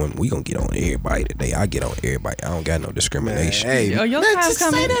bashing women. We gonna get on everybody today. I get on everybody. I don't got no discrimination. Man, hey, Yo, your time's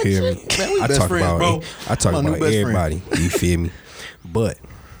coming. You feel me? Man, I talk about everybody. You feel me? But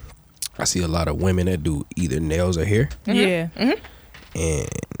I see a lot of women that do either nails or hair. Yeah. And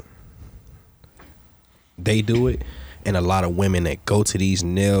they do it, and a lot of women that go to these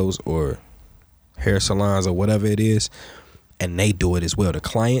nails or hair salons or whatever it is, and they do it as well. The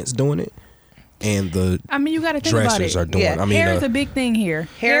clients doing it, and the I mean, you got to think about dressers it. are doing. Yeah. I mean, Hair is a big thing here.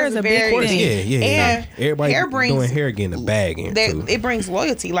 Hair is a very big thing. yeah. And Everybody hair brings- doing hair getting a bag in too. It brings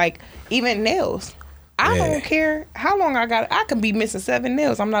loyalty. Like even nails. I Yeah. don't care how long I got. I could be missing 7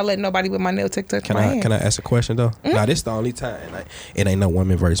 nails. I'm not letting nobody with my nail tech touch Can my I hand. can I ask a question though? Now this the only time. Like, it ain't no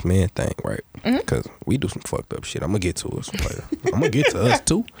woman versus man thing, right? Because we do some fucked up shit. I'm gonna get to us later. I'm gonna get to us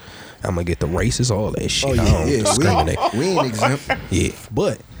too. I'm gonna get the races, all that shit. I don't discriminate. We ain't exempt. Yeah,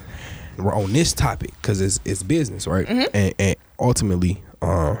 but we're on this topic because it's business, right? And ultimately,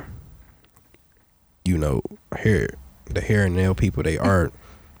 you know, the hair and nail people, they are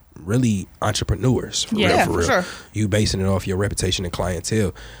really entrepreneurs. For Yeah, for real. sure. You basing it off your reputation and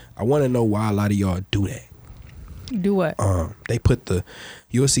clientele. I want to know why a lot of y'all do that. Do what? They put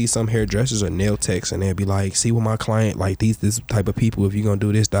you'll see some hairdressers or nail techs and they'll be like, see with my client, like this type of people, if you're gonna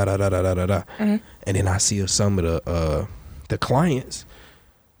do this, da da da da da da da. And then I see some of the clients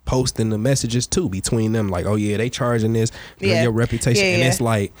posting the messages too between them, like, oh yeah, they charging this, your reputation. And it's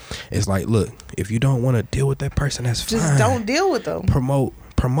like, look, if you don't want to deal with that person, that's Just fine. don't deal with them.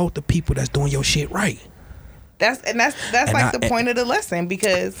 Promote the people that's doing your shit right. That's like the point of the lesson,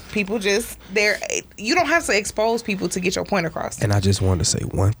 because people just you don't have to expose people to get your point across. And I just wanted to say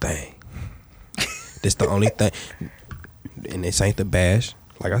one thing. This the only thing, and this ain't the bash.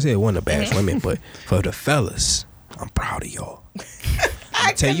 Like I said, it wasn't a bash women, but for the fellas, I'm proud of y'all.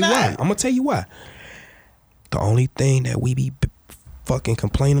 I'm gonna tell you why. The only thing that we be fucking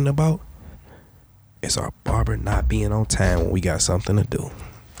complaining about is our barber not being on time when we got something to do.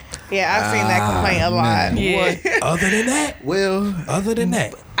 Yeah, I've seen that complaint a lot. Yeah. Other than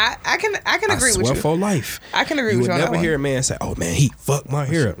that, I can agree I with swear you. for life, I can agree you with would you on that never one. hear a man say, "Oh man, he fucked my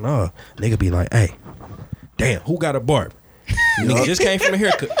hair up." No, nigga be like, "Hey, damn, who got a barb? Nigga just came from a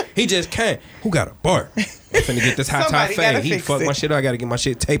haircut. He just came. Who got a barb? I'm finna get this hot top Somebody gotta fade. He fix fucked it. my shit up. I gotta get my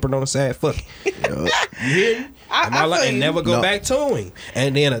shit tapered on the side. Fuck it. You hear me? I feel And you. never go No. back to him.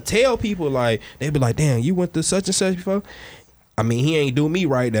 And then I tell people, like, they be like, damn, you went to such and such before? I mean, he ain't do me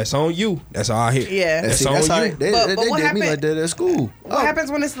right. That's on you. That's all I hear. Yeah. That's See, on that's how you. they But did what me happened- like that at school. What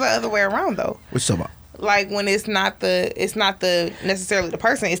happens when it's the other way around though? What you talking about? Like when it's not the necessarily the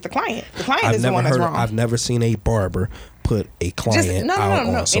person, it's the client. The client is the one that's wrong. I've never seen a barber put a client out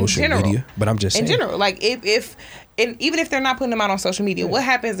on social media. But I'm just saying. in general, like if and even if they're not putting them out on social media, what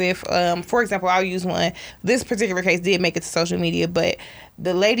happens if, for example, I'll use one. This particular case did make it to social media, but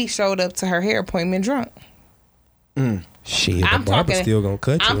the lady showed up to her hair appointment drunk. Shit, the I'm barber talking- still gonna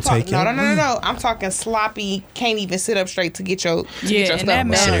cut you I'm and talking take your no. I'm talking sloppy. Can't even sit up straight to get your Yeah, your and stuff that I'm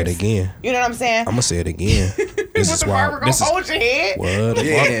gonna say it matters. again. You know what I'm saying? I'm gonna say it again. This Was is the why. barber gonna This is hold your head? what. the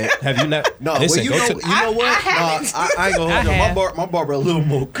Yeah. barber- Have you not? No, listen, well, you go know, to. you know what? I haven't. I ain't gonna I hold you. have. My barber a little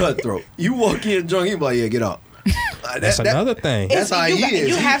more cutthroat. You walk in drunk, he be like, yeah, get out. That's another thing. That's how you he got- is.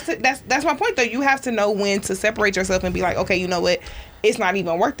 You have to. That's my point though. You have to know when to separate yourself and be like, okay, you know what? It's not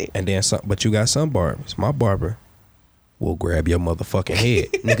even worth it. And then some, but you got some barbers. My barber will grab your motherfucking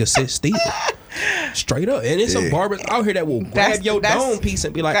head. Nigga, sit still. Straight up. And there's some barbers out here that will grab your dome piece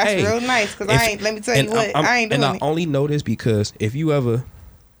and be like, that's hey. real nice, 'cause I ain't- let me tell you and what, I ain't And doing I it. only know this because if you ever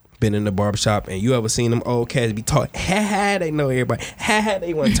been in the barbershop and you ever seen them old cats be talking, they know everybody.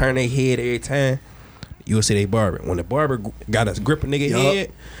 They want to turn their head every time. You'll see they barber. When the barber got us grip a nigga Yup.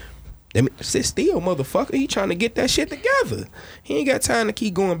 head, let me sit still, motherfucker. He trying to get that shit together. He ain't got time to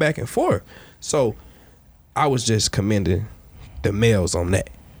keep going back and forth. So I was just commending the males on that.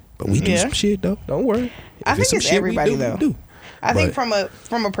 But we do Yeah. some shit though. Don't worry. I If think some it's shit we everybody, do, we though. do. I think But-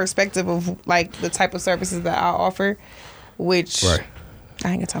 from a perspective of like the type of services that I offer, which Right. I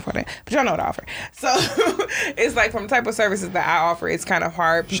ain't gonna talk about that, but y'all know what I offer. So it's like from the type of services that I offer, it's kind of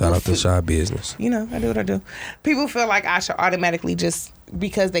hard. People Shout out to feel- Shy Business. You know, I do what I do. People feel like I should automatically just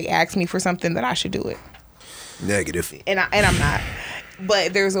because they ask me for something that I should do it, Negative. and I'm not.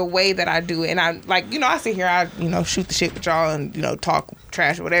 But there's a way that I do it. And I, like, you know, I sit here, I, you know, shoot the shit with y'all and, you know, talk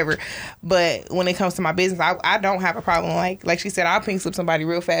trash or whatever. But when it comes to my business, I don't have a problem. Like she said, I'll pink slip somebody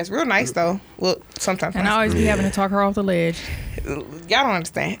real fast. Real nice, though. Well, sometimes. And I always be having to talk her off the ledge. Y'all don't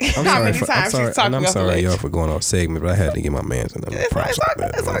understand. I'm How sorry many for, times I'm she's talked me I'm off the sorry ledge. y'all for going off segment, but I had to get my man's in there.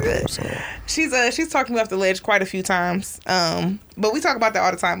 It's all good. She's talked me off the ledge quite a few times. But we talk about that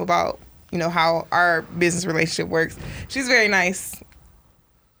all the time about, you know, how our business relationship works. She's very nice.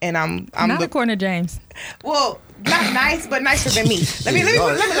 And I'm Not according to James. well, not nice, but nicer than me. Let me fix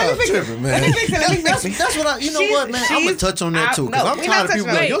it. Let me fix it. That's what I. You know what, man? I'm gonna touch on that too because I'm tired of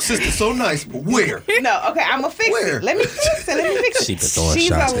people like your sister's so nice, but where? No, okay, I'm gonna fix it. Let me fix it. She been throwing She's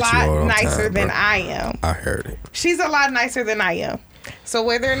shots a at you all lot the nicer time, than bro. I am. I heard it. She's a lot nicer than I am. So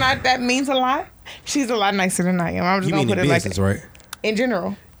whether or not that means a lot, she's a lot nicer than I am. I'm just You gonna mean put in it business, like right? in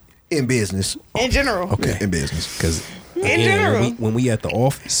general. In business. In general. Okay. In business. Because general. when we at the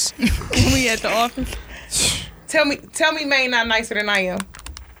office, When we at the office. Tell me, May not nicer than I am.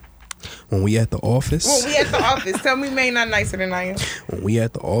 when we at the office, When we at the office, tell me, May not nicer than I am. when we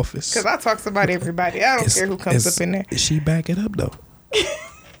at the office, Because I talks about everybody. I don't care who comes up in there. She back it up though.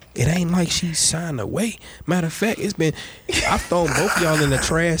 It ain't like she's shying away. Matter of fact, I've thrown both of y'all in the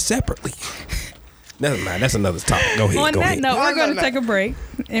trash separately. That's another topic. Go ahead. On go that ahead. note, we're going to No. take a break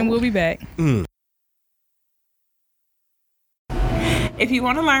and we'll be back. If you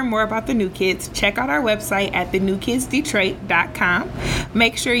want to learn more about the New Kids, check out our website at thenewkidsdetroit.com.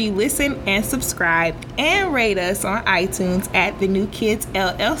 Make sure you listen and subscribe and rate us on iTunes at The New Kids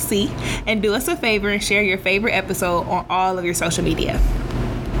LLC. And do us a favor and share your favorite episode on all of your social media.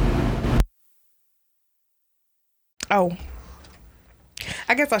 Oh.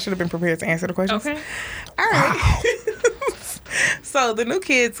 I guess I should have been prepared to answer the questions. Okay. All right. So the New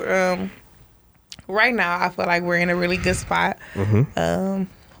Kids, right now, I feel like we're in a really good spot.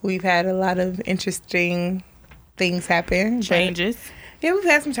 We've had a lot of interesting things happen. but- Changes. Yeah, we've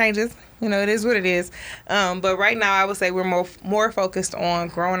had some changes. You know, it is what it is. But right now, I would say we're more focused on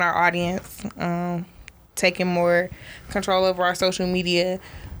growing our audience, taking more control over our social media.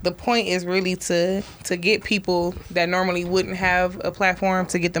 The point is really to get people that normally wouldn't have a platform,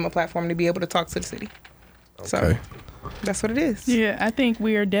 to get them a platform to be able to talk to the city. So Okay. that's what it is. Yeah, I think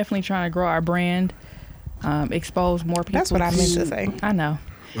we are definitely trying to grow our brand, expose more people. That's what I meant to say. I know.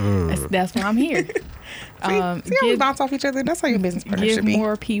 That's why I'm here. See how we bounce off each other? That's how your business partner Give should be.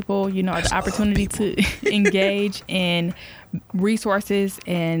 more people, the opportunity to engage in resources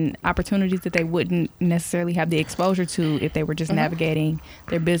and opportunities that they wouldn't necessarily have the exposure to if they were just navigating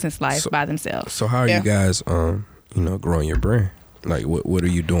their business life by themselves. So how are Yeah. you guys, growing your brand? Like, what are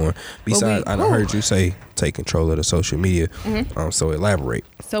you doing besides? I heard you say take control of the social media. So elaborate.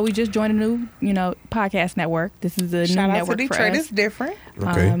 So we just joined a new, podcast network. This is a Shout new out to network for Detroit. us. It's different.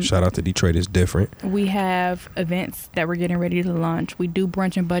 Okay. Shout out to Detroit. It's different. We have events that we're getting ready to launch. We do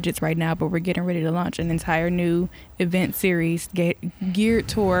brunch and budgets right now, but we're getting ready to launch an entire new event series geared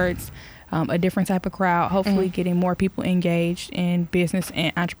towards a different type of crowd. Hopefully, getting more people engaged in business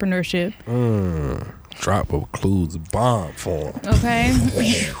and entrepreneurship. Drop of clues bomb form. Okay.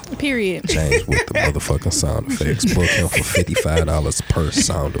 Period. James with the motherfucking sound effects. Book him for $55 per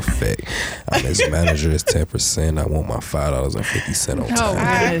sound effect. I'm his manager. Is 10%. I want my $5.50 on Oh,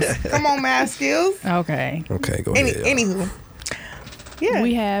 time. goodness. Come on, math skills. Okay. Okay, go ahead. Anywho. Yeah.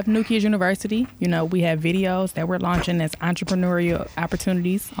 We have New Kids University. We have videos that we're launching as entrepreneurial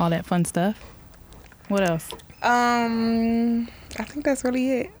opportunities, all that fun stuff. What else? I think that's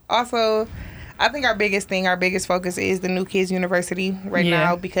really it. Also, I think our biggest focus is the New Kids University right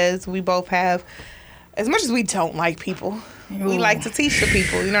now, because we both have, as much as we don't like people, we like to teach the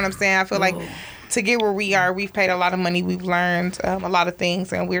people. You know what I'm saying? I feel like to get where we are, we've paid a lot of money, we've learned a lot of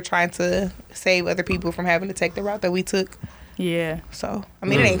things, and we're trying to save other people from having to take the route that we took. Yeah. So, I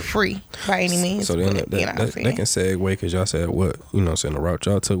mean, it ain't free by any means. So then but, that, you know what I'm that, saying? that can segue because y'all said what, saying the route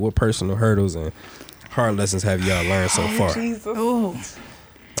y'all took. What personal hurdles and hard lessons have y'all learned so far? Jesus. Oh.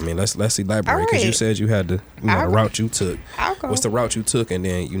 I mean, let's elaborate because you Alright. said you had the the route you took. I'll go. What's the route you took, and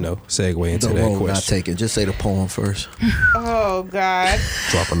then segue into The that road not question. taken. Just say the poem first. Oh, God.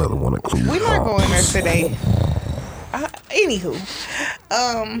 Drop another one of clues. We're not going there today. Anywho,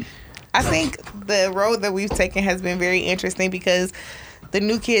 I think the road that we've taken has been very interesting because the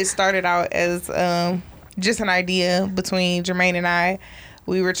New Kids started out as just an idea between Jermaine and I.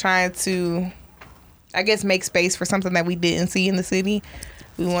 We were trying to, I guess, make space for something that we didn't see in the city.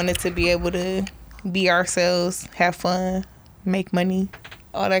 We wanted to be able to be ourselves, have fun, make money,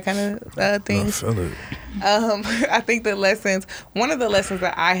 all that kind of I things. feel it. I think one of the lessons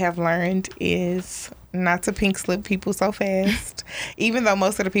that I have learned is not to pink slip people so fast. Even though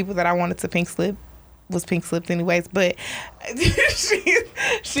most of the people that I wanted to pink slip was pink slipped anyways, but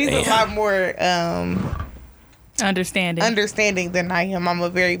she's a lot more understanding than I am. I'm a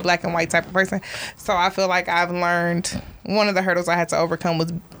very black and white type of person. So I feel like I've learned one of the hurdles I had to overcome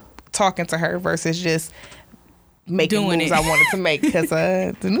was talking to her versus just making moves I wanted to make, because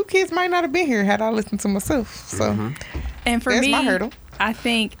the new kids might not have been here had I listened to myself. So and for there's me, my hurdle. I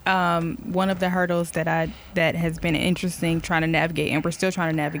think one of the hurdles that has been interesting trying to navigate, and we're still trying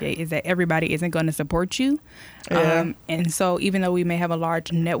to navigate, is that everybody isn't going to support you. Yeah. And so even though we may have a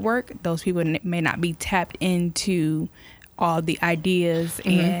large network, those people may not be tapped into all the ideas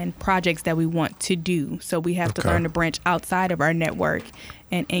and projects that we want to do. So we have to learn to branch outside of our network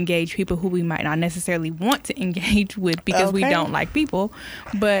and engage people who we might not necessarily want to engage with because we don't like people,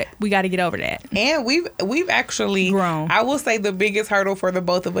 but we got to get over that. And we've actually grown. I will say the biggest hurdle for the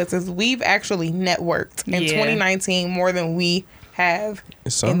both of us is we've actually networked in 2019 more than we have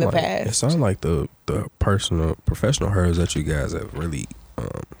in the past. It sounds like the professional hurdles that you guys have really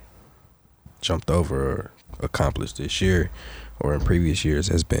jumped over or accomplished this year or in previous years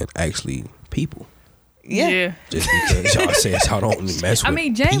has been actually people. Yeah. Just because y'all said y'all don't mess with I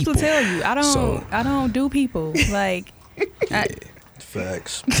mean, James people. will tell you, I don't do people. Like,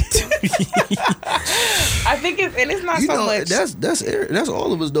 Facts. I think it's not so much. That's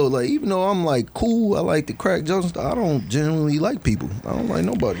all of us though. Like, even though I'm like cool, I like to crack jokes and stuff, I don't genuinely like people. I don't like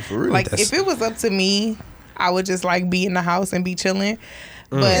nobody for real. Like, if it was up to me, I would just like be in the house and be chilling.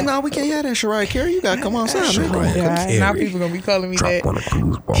 But no, we can't have that, Shariah Carey. You gotta come outside, man. Shariah Carey. now people gonna be calling me Drop that. one of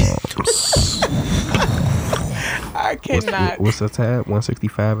Cruise bombs. I cannot. What's the tab?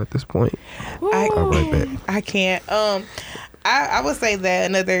 165 at this point. All right, bet. I can't. I would say that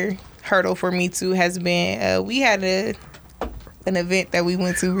another hurdle for me too has been we had an event that we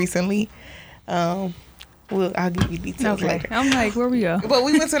went to recently. I'll give you details later. I'm like, where we go? But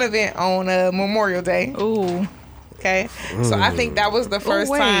we went to an event on Memorial Day. Ooh. Okay, so I think that was the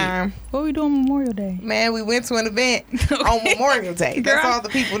first time. What we doing Memorial Day? Man, we went to an event on Memorial Day. That's all the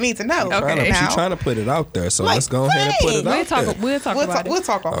people need to know. She's trying to put it out there, so let's go ahead and put it out there. We'll talk about it. We'll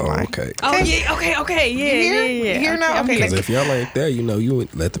talk offline. Okay. Oh, yeah. Okay. Yeah. You hear now? Okay. Because if y'all ain't there, you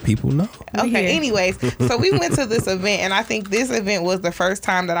would let the people know. Okay, anyways, so we went to this event, and I think this event was the first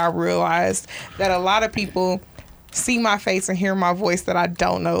time that I realized that a lot of people see my face and hear my voice that I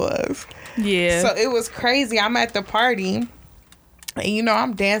don't know of. Yeah. So it was crazy. I'm at the party, and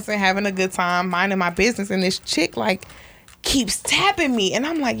I'm dancing, having a good time, minding my business, and this chick like keeps tapping me, and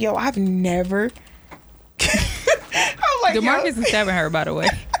I'm like, yo, I've never. I'm like, DeMarcus is tapping her, by the way.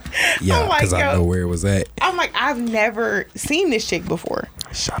 Yeah, because I know where it was at. I'm like, I've never seen this chick before.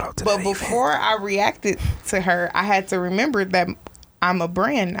 Shout out to But before I reacted to her, I had to remember that I'm a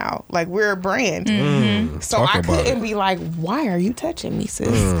brand now. Like, we're a brand. So I couldn't be like, why are you touching me, sis?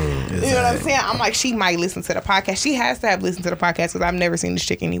 You know what I'm saying? I'm like, she might listen to the podcast. She has to have listened to the podcast because I've never seen this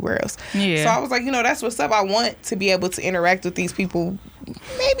chick anywhere else. Yeah. So I was like, that's what's up. I want to be able to interact with these people.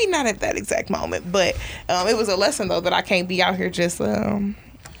 Maybe not at that exact moment, but it was a lesson, though, that I can't be out here just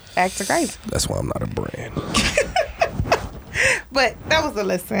acting crazy. That's why I'm not a brand. But that was a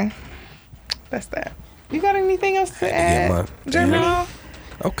lesson. That's that. You got anything else to add, Germany?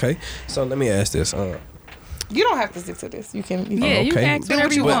 Okay, so let me ask this. You don't have to stick to this. You can. Yeah, you can ask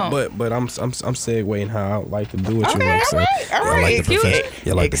whatever you want. But I'm segueing how I like to do it. Okay, all right.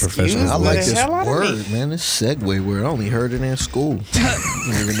 You like the professional. I like this hell out of word, man. This segue word. I only heard it in school. I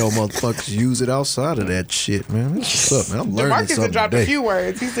don't even know motherfuckers use it outside of that shit, man. What's up, man? I'm learning DeMarcus something had dropped today. a few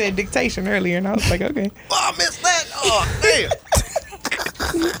words. He said dictation earlier, and I was like, okay. Oh, I missed that. Oh, damn.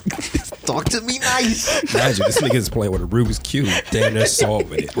 Talk to me nice. Imagine this nigga's playing with a Rubik's Cube. Damn, they're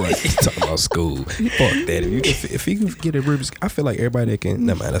solving it. Like, he's talking about school. Fuck that. If you can get a Rubik's, I feel like everybody that can.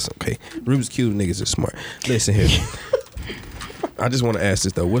 Never mind, that's okay. Rubik's Cube niggas are smart. Listen here. I just want to ask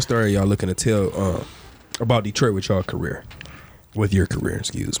this though. What story are y'all looking to tell about Detroit with y'all career? With your career,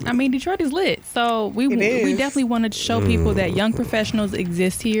 excuse me. I mean, Detroit is lit. So we definitely wanted to show people that young professionals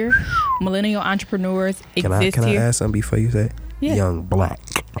exist here. Millennial entrepreneurs exist Can I here. ask something before you say? Yeah. Young black.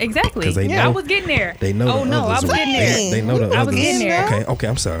 Exactly. Know, I was getting there. They know. Oh no, I was getting there. They know the others. I was getting there. Okay.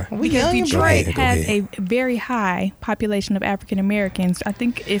 I'm sorry. Because Detroit Go has ahead. a very high population of African Americans. I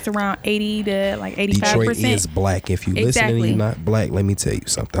think it's around 80 to like 85%. Detroit is black. If you listen and you're not black, let me tell you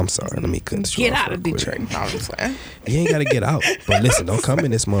something. I'm sorry. Let me cut you Get off out real of quick. Detroit. I was like, You ain't gotta get out. But listen, don't come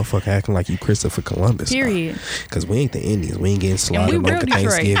in this motherfucker acting like you Christopher Columbus. Period. Because we ain't the Indians. We ain't getting slaughtered real on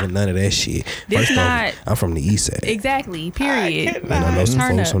Detroit. Thanksgiving. None of that shit. This First not- off, I'm from the East Side. Exactly. Period. cannot. And I know some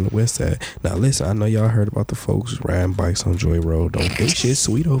Turn folks on the west side. Now listen, I know y'all heard about the folks riding bikes on Joy Road. Don't think shit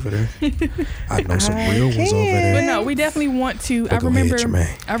sweet over there. I know some real ones over there. But no, we definitely want to. But go ahead,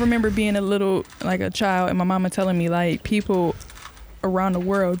 Jermaine. I remember being a little, like a child, and my mama telling me, like, people around the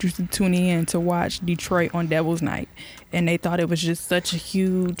world used to tune in to watch Detroit on Devil's Night, and they thought it was just such a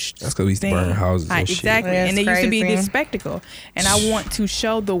huge That's because we used to burn houses and shit. Exactly. That's And it used to be crazy. this spectacle. And I want to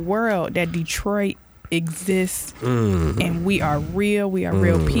show the world that Detroit exists, and we are real. We are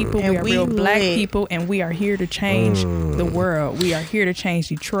real people. And we are we real black lit. people, and we are here to change the world. We are here to change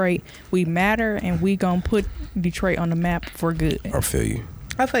Detroit. We matter, and we gonna put Detroit on the map for good. I feel you.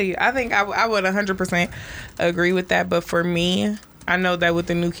 I'll tell you, I think I would 100% agree with that. But for me, I know that with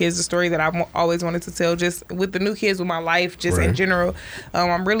the New Kids, the story that I've always wanted to tell, just with the New Kids, with my life, just in Right. general,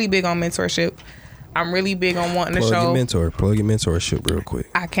 I'm really big on mentorship. I'm really big on wanting to show. Plug your mentorship real quick.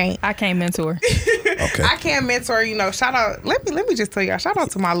 I can't mentor. Okay. I can't mentor, shout out. Let me just tell y'all, shout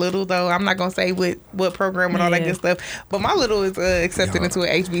out to my little, though. I'm not gonna say what program and all that Yeah. good stuff, but my little is accepted into an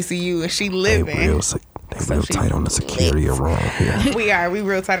HBCU, and she They living. real tight on the security around here. We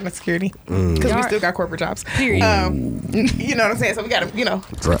real tight on the security because we still got corporate jobs. Period. You know what I'm saying? So we gotta,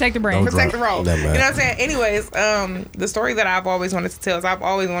 Protect the brand. Don't protect the drop role. that You know what man. I'm saying? Anyways, the story that I've always wanted to tell is I've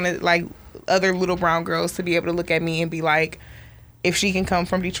always wanted, like, other little brown girls to be able to look at me and be like, if she can come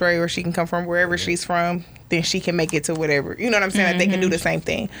from Detroit or she can come from wherever she's from, then she can make it to whatever. You know what I'm saying? That they can do the same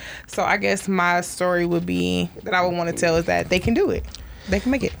thing. So I guess my story would be that I would want to tell is that they can do it. They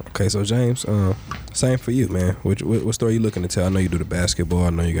can make it. Okay, so James, same for you, man. What story you looking to tell? I know you do the basketball. I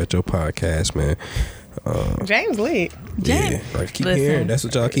know you got your podcast, man. James lit. James, Yeah, like keep listen. hearing. That's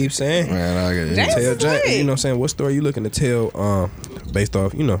what y'all keep saying. Man, I get it. James Tell is James, lit. you know what I'm saying? What story you looking to tell based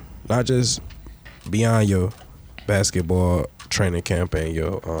off, not just beyond your basketball training camp and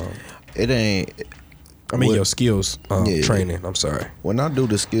your It ain't. What- your skills Yeah. training. I'm sorry. When I do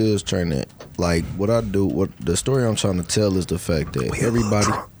the skills training, like what the story I'm trying to tell is the fact that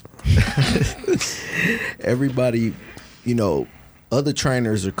everybody, other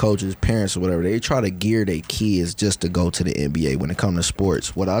trainers or coaches, parents or whatever, they try to gear their kids just to go to the NBA when it comes to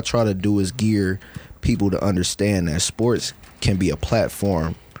sports. What I try to do is gear people to understand that sports can be a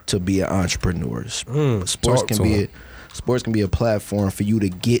platform to be an entrepreneur. Sports talk can to be 'em. Sports can be a platform for you to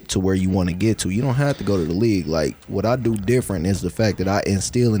get to where you want to get to. You don't have to go to the league. Like, what I do different is the fact that I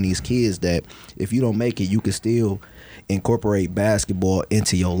instill in these kids that if you don't make it, you can still incorporate basketball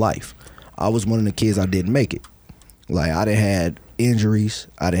into your life. I was one of the kids I didn't make it. Like, I done had injuries,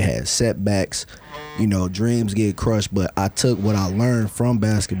 I done had setbacks, dreams get crushed, but I took what I learned from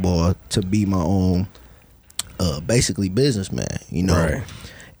basketball to be my own, basically businessman, Right.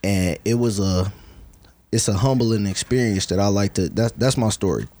 And it's a humbling experience that I like to. That's my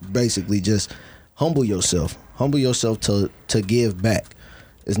story. Basically, just humble yourself to give back.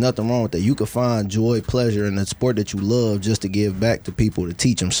 There's nothing wrong with that. You can find joy, pleasure in the sport that you love just to give back to people, to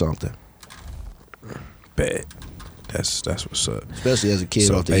teach them something. Bad. That's what's up. Especially as a kid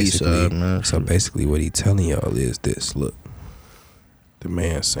off the east side, man. So basically, what he telling y'all is this: look, the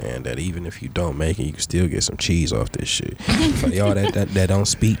man saying that even if you don't make it, you can still get some cheese off this shit. For y'all that don't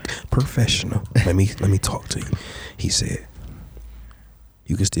speak professional, let me talk to you. He said,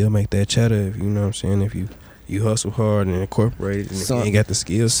 you can still make that cheddar if you know what I'm saying. If you hustle hard and incorporate it, and if you ain't got the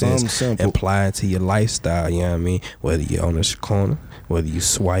skill sets, simple. apply it to your lifestyle. You know what I mean? Whether you're on the corner, whether you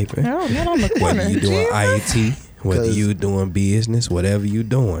swiping, No, not on the corner. whether you doing Jesus. IT, whether 'Cause- you doing business, whatever you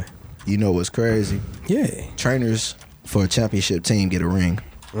doing. You know what's crazy? Yeah. Trainers for a championship team get a ring.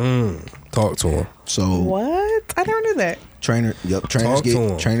 Talk to him. So What? I never knew that. trainers Talk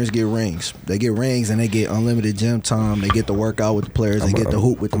to 'em. get rings. They get rings and they get unlimited gym time. They get to work out with the players. They get to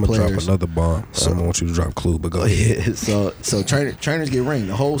hoop with the I'm gonna players. drop another bomb. I don't want you to drop clue, but go ahead. Yeah, so trainers get rings.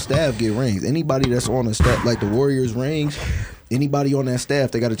 The whole staff get rings. Anybody that's on the staff, like the Warriors rings, anybody on that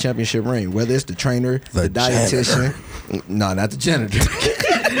staff, they got a championship ring. Whether it's the trainer, The the dietitian. No, not the janitor.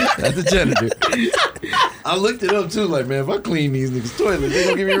 Not the janitor. I looked it up too. Like, man, if I clean these niggas' toilets, they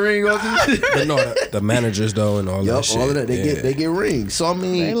gonna give me a ring off this shit. But no, the managers though and all that Yup, shit. all of that. They get rings. So I They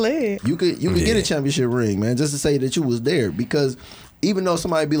mean, lit. you could get Yeah. a championship ring, man, just to say that you was there. Because even though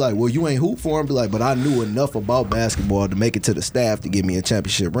somebody be like, well, you ain't hoop for him, be like, but I knew enough about basketball to make it to the staff to give me a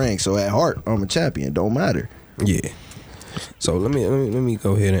championship ring. So at heart, I'm a champion. Don't matter. Yeah. So let me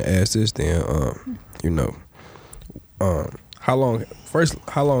go ahead and ask this then. How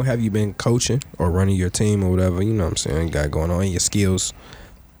long have you been coaching or running your team or whatever, you know what I'm saying, you got going on in your skills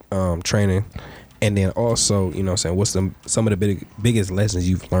training? And then also, you know what I'm saying, what's some of the biggest lessons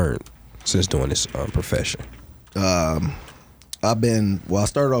you've learned since doing this profession? I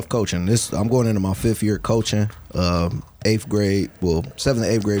started off coaching. I'm going into my 5th year coaching. 7th and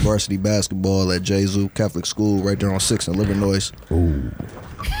 8th grade varsity basketball at Jesu Catholic School right there on 6th and Illinois. Ooh.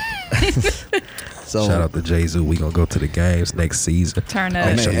 So Shout out to Jesu. We gonna go to the games next season. Turn up.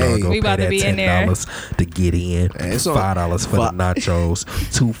 man, hey, we about to be in there. $10 to get in. Man, it's on- $5 for the nachos.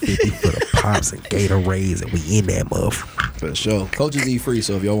 $2.50 for the pops and Gatorades, and we in that motherfucker. for sure. Coaches eat free,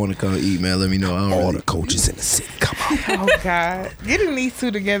 so if y'all want to come eat, man, let me know. I don't All really the coaches in the city. Come on. Oh God, getting these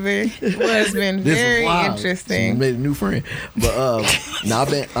two together has been This very is wild. interesting. She made a new friend. But now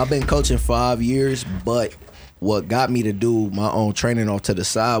I've been coaching 5 years, but what got me to do my own training off to the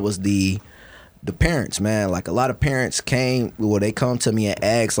side was the parents, man. Like a lot of parents they come to me and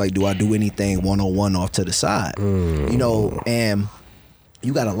ask, like, do I do anything one-on-one off to the side? You know, and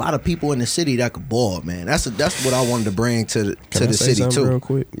you got a lot of people in the city that could ball, man. That's what I wanted to bring to Can I the say city something too. real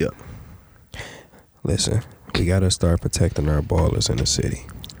quick? Yeah. Listen, we gotta start protecting our ballers in the city.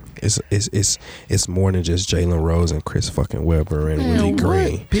 It's more than just Jalen Rose and Chris fucking Webber and Willie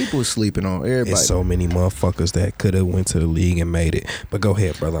Green. People sleeping on everybody. It's so many motherfuckers that could have went to the league and made it. But go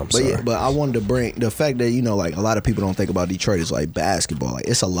ahead, brother. I'm But sorry. yeah, but I wanted to bring the fact that, you know, like a lot of people don't think about Detroit as like basketball. Like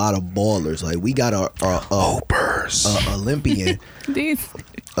it's a lot of ballers. Like we got our Hoopers. Olympian.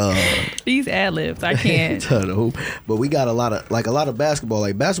 These ad libs, I can't. to the hoop. But we got a lot of basketball.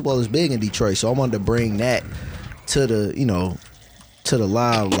 Like basketball is big in Detroit, so I wanted to bring that to the, you know, to the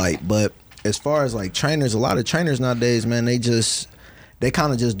limelight. But as far as like trainers, a lot of trainers nowadays, man, they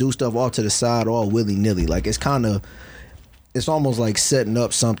kind of just do stuff off to the side, all willy nilly. Like it's almost like setting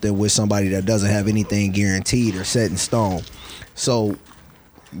up something with somebody that doesn't have anything guaranteed or set in stone. So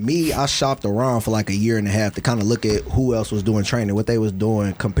I shopped around for like a year and a half to kind of look at who else was doing training, what they was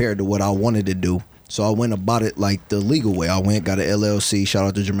doing compared to what I wanted to do. So I went about it like the legal way. I got an LLC. Shout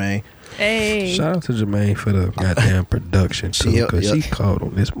out to Jermaine. Hey. Shout out to Jermaine for the goddamn production too, because she called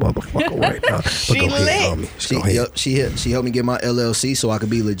on this motherfucker right now. But go ahead, homie. Go ahead. She helped me get my LLC so I could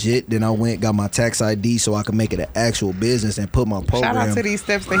be legit. Then I got my tax ID so I could make it an actual business and put my program. Shout out to these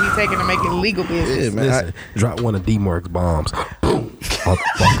steps that he's taking to make it legal business. Yeah, man. Listen, drop one of D-Mark's bombs. Boom.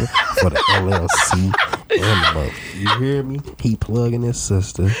 Motherfucker. For the LLC. And you hear me? He plugging his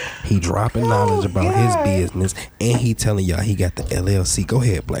sister. He dropping knowledge about his business. And he telling y'all he got the LLC. Go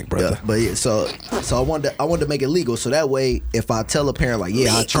ahead, black brother. But yeah, so I wanted to make it legal so that way if I tell a parent like,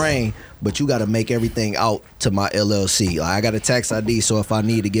 yeah, I train, but you got to make everything out to my LLC. Like, I got a tax ID, so if I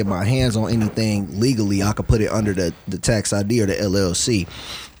need to get my hands on anything legally, I could put it under the tax ID or the LLC.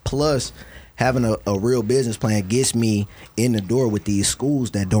 Plus, having a real business plan gets me in the door with these schools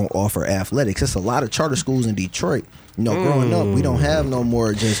that don't offer athletics. There's a lot of charter schools in Detroit. You know, growing up, we don't have no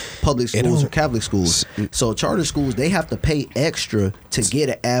more just public schools or Catholic schools. So charter schools, they have to pay extra to get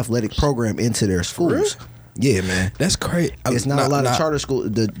an athletic program into their schools. Yeah, man. That's crazy. It's not a lot of charter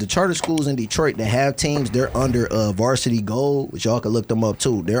schools. The charter schools in Detroit that have teams, they're under Varsity Gold, which y'all can look them up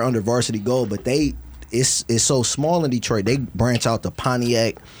too. They're under Varsity Gold, but it's so small in Detroit. They branch out to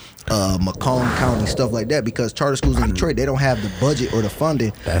Pontiac, Macomb County, stuff like that, because charter schools in Detroit, they don't have the budget or the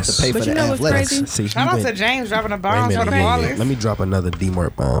funding to pay for But you the know what's athletics. crazy? See, Shout out to James dropping a bomb Wait a for the minute, ballers. let me drop another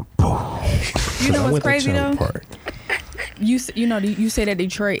D-Mark bomb. You know I what's went to crazy Channel though? Park. You say that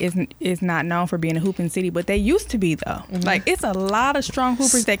Detroit is not known for being a hooping city, but they used to be though. Like it's a lot of strong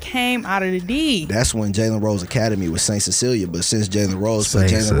hoopers that came out of the D. That's when Jalen Rose Academy was St. Cecilia, but since Jalen Rose put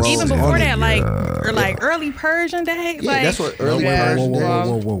Saint Jalen Rose Even on before it- that, like early Persian day. Yeah, like, that's what early Yeah. Persian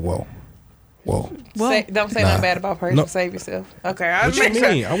days. Whoa. Don't say nothing bad about Persian. No. Save yourself. Okay, I was What you making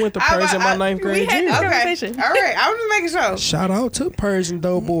mean? sure. I went to Persian my ninth we grade had year. this Okay, conversation. all right. I was just making sure. Shout out to Persian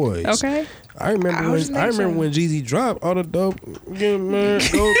Doughboys. Okay. I remember I was just making sure. when Jeezy dropped all the dope. Get mad,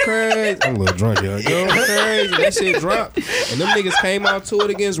 go crazy. I'm a little drunk, y'all. Go crazy. That shit dropped, and them niggas came out to it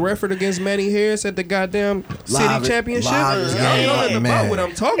against Redford against Manny Harris at the goddamn Live- city championship. live Y'all is know nothing game, about man. what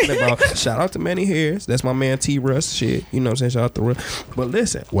I'm talking about. Shout out to Manny Harris. That's my man T. Russ. Shit, you know what I'm saying? Shout out to Russ. But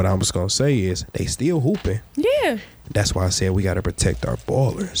listen, what I was gonna say is they still hooping. Yeah. That's why I said we got to protect our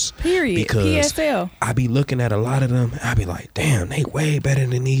ballers. Period. Because PSL. I be looking at a lot of them. I be like, damn, they way better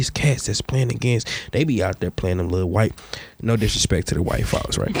than these cats that's playing against. They be out there playing them little white. No disrespect to the white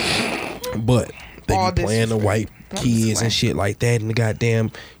folks, right? But they All be playing the white kids and shit like that in the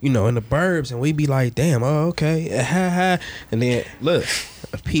goddamn, in the burbs. And we be like, damn, oh, okay. Ha, ha. And then, look,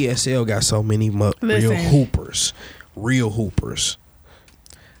 PSL got so many real Listen. hoopers. Real hoopers.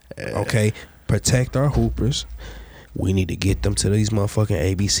 Okay? Protect our hoopers. We need to get them to these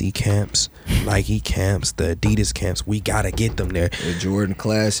motherfucking ABC camps, Nike camps, the Adidas camps. We gotta get them there. The Jordan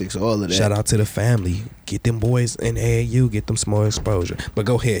Classics, all of that. Shout out to the family. Get them boys in AAU. Get them some more exposure. But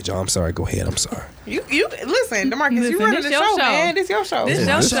go ahead, y'all. I'm sorry. Go ahead. I'm sorry. You listen, DeMarcus. Listen, You running this the your show, show. man. This your show. This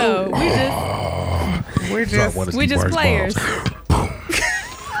your show. We just We're Drop just one of We these just barks players. bombs.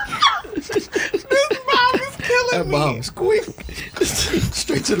 mom is killing That me. bomb is quick.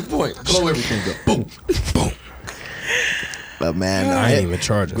 Straight to the point. Blow everything up. Boom. Boom. But man, I ain't even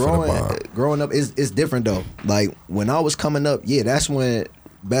charging for the bomb. growing up it's different though. Like when I was coming up, yeah, that's when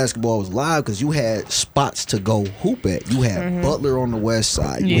basketball was live because you had spots to go hoop at. You had Butler on the west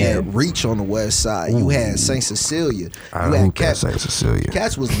side. You Yeah. had Reach on the west side. You had St. Cecilia. I You had hooped at St. Cecilia.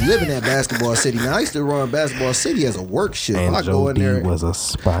 Cats was living at Basketball City. Now I used to run Basketball City as a work shift. And I go Joe in D there. was a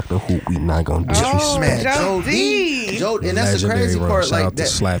spot to hoop. We not gonna Oh, disrespect. Man, Joe D. Joe, and that's the Legendary crazy run. part. Shout Like out to that,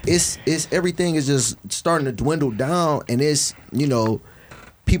 Slappy. it's everything is just starting to dwindle down, and it's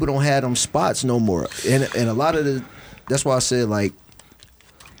people don't have them spots no more, and a lot of that's why I said like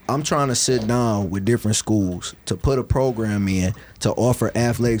I'm trying to sit down with different schools to put a program in to offer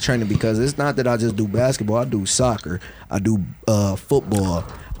athletic training because it's not that I just do basketball. I do soccer, I do football,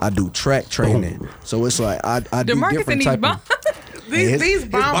 I do track training. So it's like I do DeMarcus different and these type bombs. of. These His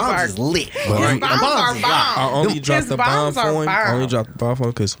bombs are is lit. But His right- bombs are bomb. I only dropped His the bomb bombs are for him. I only bomb. dropped the bomb for him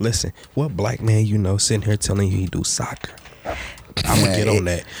because listen, what black man you know sitting here telling you he do soccer? I'm gonna get on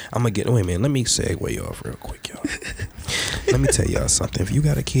that. I'm gonna get. Wait a minute. Let me segue off real quick, y'all. Let me tell y'all something. If you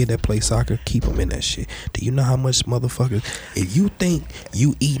got a kid that plays soccer, keep him in that shit. Do you know how much motherfuckers? If you think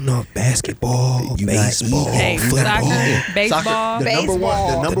you eating off basketball, You not baseball, eating. Hey, football, soccer, baseball. Soccer, the number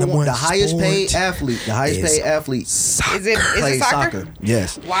one, The number one the highest paid sport athlete, soccer. Is it plays soccer?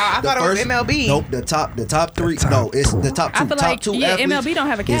 Yes. Wow, I The thought it was first- MLB. Nope, the top three. top No, it's two. the top two. I feel top like, two yeah, athletes MLB don't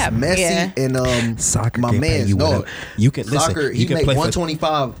have a cap. is Messi Yeah. and Soccer my can pay man's you dog. whatever. You can listen. Soccer, he You can make play for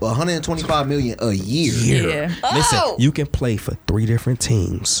 125 million a year. Yeah. Listen, Oh. you can play for 3 different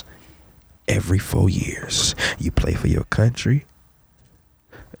teams every 4 years. You play for your country,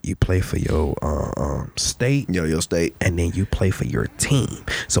 you play for your state, Your state. and then you play for your team.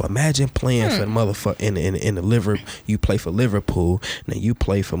 So imagine playing for the motherfucker in the Liverpool. You play for Liverpool, and then you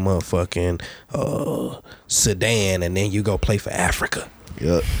play for motherfucking Sudan, and then you go play for Africa.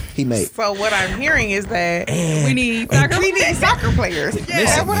 Yep. He made. So what I'm hearing is that And, We need and soccer. we need soccer players. Yeah,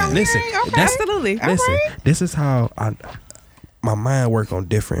 that's what I'm listen, hearing. Okay. that's- Absolutely. All Listen, right. this is how my mind work on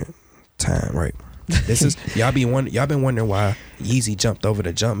different time, right? This is y'all been wondering why Yeezy jumped over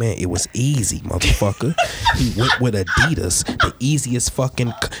the jump man. It was easy, motherfucker. He went with Adidas, the easiest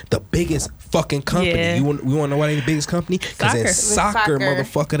fucking, the biggest fucking company. Yeah. You want to know why they the biggest company? Because in Soccer. soccer, Soccer.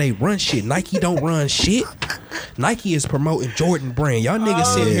 motherfucker, they run shit. Nike don't run shit. Nike is promoting Jordan brand. Y'all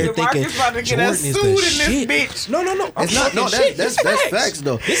niggas sitting here thinking DeMarcus about to get Jordan us is sued the in this shit. bitch. No. It's not. No, that's facts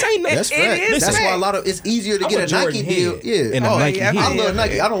though. This ain't That's It facts. is That's why a facts. lot of it's easier to I'm get a a Jordan Nike deal. head Yeah. and a Oh, Nike yeah, head. I love Yeah.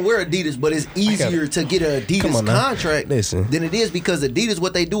 Nike. I don't wear Adidas, but it's easier to get an Come Adidas on now. contract Listen. than it is because Adidas,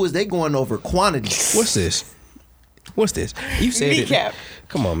 what they do is they going over quantity. What's this? What's this? You said Kneecap. it.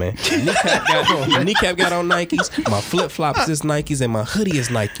 Come on, man. Kneecap got on Nikes. My flip flops is Nikes, and my hoodie is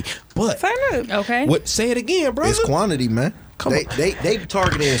Nike. But Sign up. Okay. what? Say it again, brother. It's quantity, man. Come they, on. they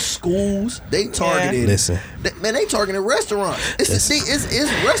targeted schools. They targeted. Listen. They targeted restaurants. It's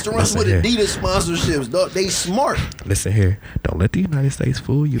restaurants Listen with here. Adidas sponsorships. Dog. They smart. Listen here. Don't let the United States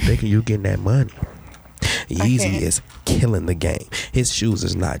fool you thinking you getting that money. Yeezy can't. is killing the game. His shoes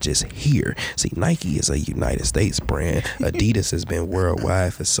is not just here. See, Nike is a United States brand. Adidas has been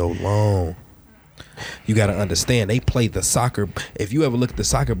worldwide for so long. You got to understand, they play the soccer. If you ever look at the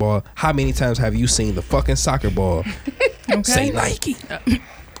soccer ball, how many times have you seen the fucking soccer ball say Nike?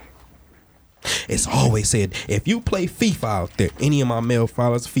 It's always said, if you play FIFA out there, any of my male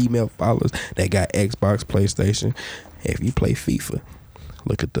followers, female followers that got Xbox, PlayStation, if you play FIFA,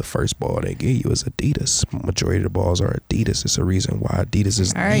 look at the first ball they give you is Adidas. Majority of the balls are Adidas. It's a reason why Adidas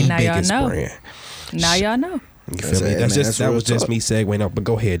is All right, the now y'all biggest know. brand. Now y'all know. You That's feel me? it, That's man. just That's that real was just talk. me segueing up. But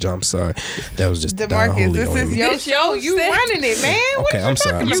go ahead, John. I'm sorry. That was just Don DeMarcus, Julio this on is me. your It's show. your You set. running it, man. What Okay, you I'm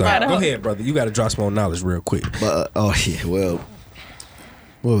sorry. I'm talking sorry. about? Go ahead, brother. You got to drop some more knowledge real quick. But oh yeah, well,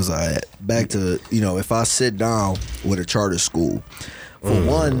 what was I at? Back to if I sit down with a charter school, for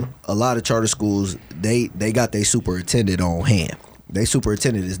one, a lot of charter schools they got their superintendent on hand. Their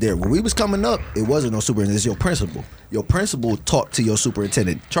superintendent is there. When we was coming up, it wasn't no superintendent. It's your principal. Your principal talked to your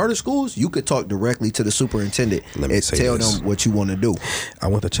superintendent. Charter schools, you could talk directly to the superintendent Let me and say tell this. them what you want to do. I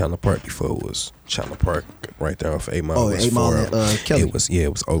went to Chandler Park before it was Chandler Park, right there off 8 Mile. Oh, It was 8 Mile for, and, Kelly. It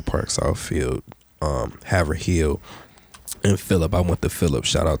was Oak Park, Southfield, Haver Hill, and Phillip. I went to Phillip.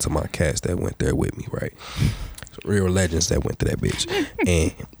 Shout out to my cast that went there with me, right? Real legends that went to that bitch.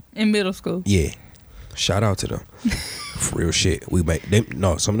 And In middle school. yeah, shout out to them. For real shit.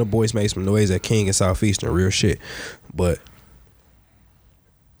 Some of the boys made some noise at King and Southeastern, real shit. But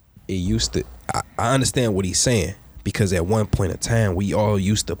it used to, I understand what he's saying, because at one point in time we all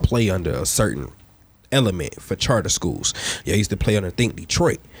used to play under a certain element for charter schools. Yeah, I used to play on Think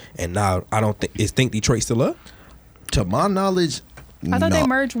Detroit, and now I don't think is Think Detroit still up. To my knowledge, I thought no. they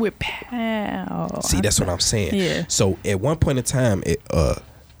merged with PAL. See, that's what I'm saying. Yeah. So at one point in time, it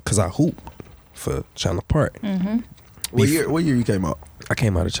cause I hooped for Chandler Park. Mm-hmm. What year you came out? I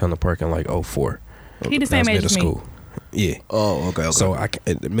came out of Chandler Park in like 04. He the That same was age middle as me. school. Yeah. Oh, okay. So at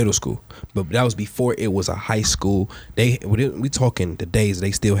the middle school, but that was before it was a high school. We talking the days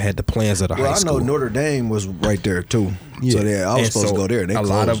they still had the plans of the high Well, I school. know Notre Dame was right there too. Yeah. So yeah, I was And supposed so to go there. They a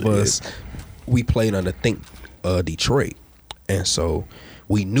lot closed of it, us, we played under Think Detroit, and so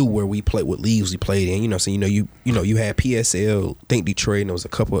we knew where we played, what leagues we played in. You know, so you had PSL, Think Detroit, and there was a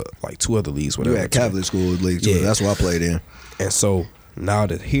couple like 2 other leagues. You Whatever. had Catholic school league too. Yeah. That's what I played in. And so now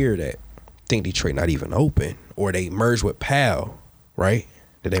to hear that Think Detroit not even open, or they merged with PAL, right?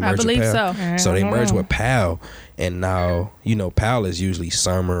 Did they merge believe with PAL? so. So they I don't merged know. with PAL, and now PAL is usually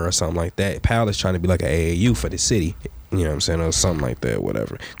summer or something like that. PAL is trying to be like an AAU for the city, you know what I'm saying, or something like that,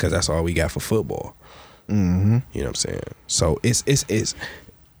 whatever, because that's all we got for football. Mm-hmm. You know what I'm saying? So it's.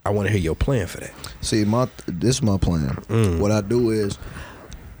 I want to hear your plan for that. See, this is my plan. What I do is,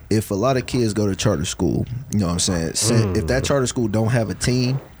 if a lot of kids go to charter school, you know what I'm saying? If that charter school don't have a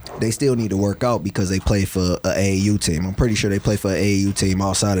team, they still need to work out because they play for an AAU team. I'm pretty sure they play for an AAU team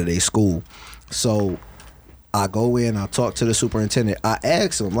outside of their school. So I go in, I talk to the superintendent. I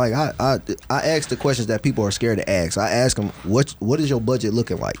ask them, like I ask the questions that people are scared to ask. I ask them, what is your budget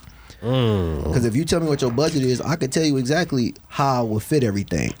looking like? Because if you tell me what your budget is, I can tell you exactly how I would fit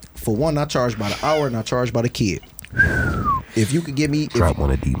everything. For one, I charge by the hour and I charge by the kid. If you could give me, Drop one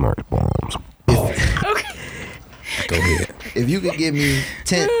of D-Mark bombs. Go ahead. if you could give me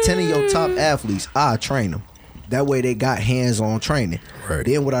 10 of your top athletes, I train them. That way they got hands-on training. Right.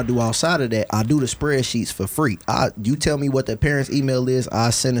 Then what I do outside of that, I do the spreadsheets for free. You tell me what the parent's email is,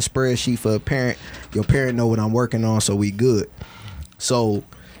 I send a spreadsheet for a parent. Your parent know what I'm working on, so we good. So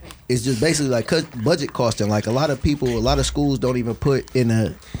it's just basically like budget costing. Like a lot of schools don't even put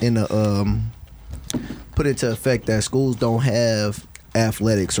put into effect that schools don't have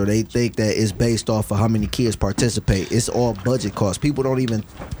athletics, or they think that it's based off of how many kids participate. It's all budget costs. People don't even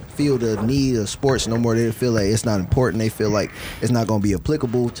feel the need of sports no more. They feel like it's not important. They feel like it's not going to be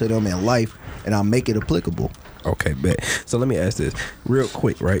applicable to them in life, and I'll make it applicable. Okay, bet. So let me ask this real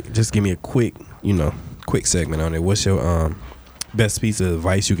quick, right? Just give me a quick segment on it. What's your best piece of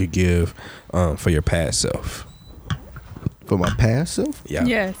advice you could give for your past self? For my past self? Yeah.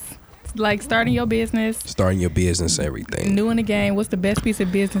 Yes. Like starting your business, Starting your business, everything. new in the game. What's the best piece of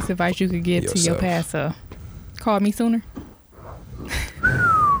business advice you could give to your Yourself. past self? Call me sooner.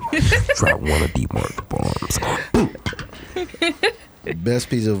 Drop one of D-Mark bombs. Best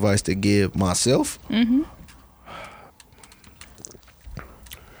piece of advice to give myself? Mm-hmm.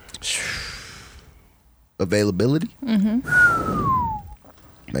 Availability.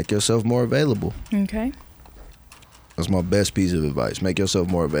 Mm-hmm. Make yourself more available. Okay. That's my best piece of advice. Make yourself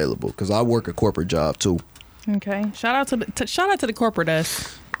more available, because I work a corporate job too. Okay. Shout out to the corporate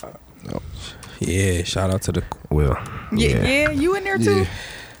us. Yeah, shout out to the Yeah, you in there too? Yeah.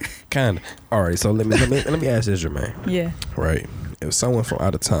 kind of. All right, so let me ask this, Jermaine. Yeah. Right, if someone from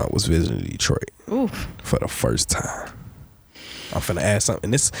out of town was visiting Detroit Oof. for the first time, I'm finna ask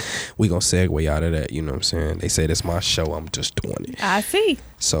something. This we gonna segue out of that. You know what I'm saying? They say that's my show. I'm just doing it. I see.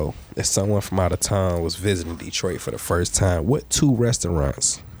 So if someone from out of town was visiting Detroit for the first time, what 2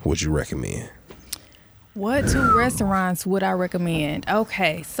 restaurants would you recommend? What 2 restaurants would I recommend?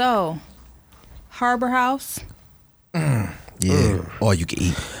 Okay, so Harbor House. Yeah. All you can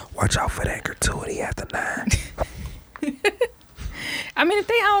eat. Watch out for that gratuity after 9. I mean,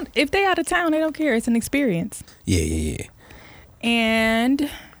 if they out of town, they don't care. It's an experience. Yeah. And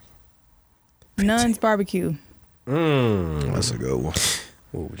Nuns Barbecue. That's a good one.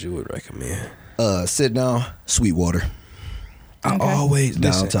 What would you recommend? Sit down, Sweetwater. I Okay. always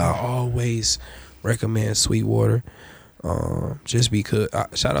Downtown. I always recommend Sweetwater, just because.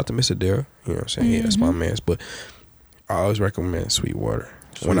 Shout out to Mr. Darrell. You know what I'm saying? Yeah, that's my man's. But I always recommend Sweetwater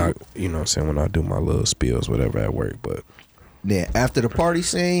when I, you know what I'm saying, when I do my little spills, whatever at work. But Then after the party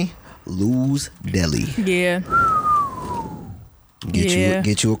scene, Lou's Deli. Yeah.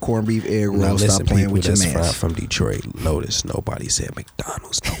 Get you a corned beef egg roll. now Stop listen, playing people with your that's man. from Detroit, notice nobody said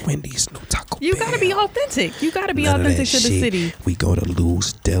McDonald's, no Wendy's, no Taco You Bell. gotta be authentic. You gotta be None of authentic that to the shit. city. We go to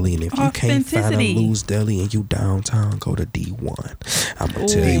Lou's Deli, and if you can't find a Authenticity. Lou's Deli and you downtown, go to D1. I'm gonna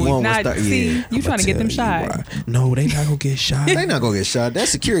tell Ooh, you. D1 not, was start- see, yeah. you I'ma trying to get them tell you shot. why. No, they not gonna get shot. They not gonna get shot.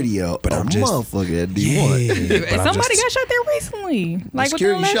 That's security out. But I'm just- motherfucker at D1. Yeah, but I'm Somebody just- got shot there recently. Like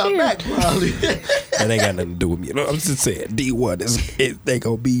Security within shot the last back, probably. That ain't got nothing to do with me. You know, I'm just saying, D1 they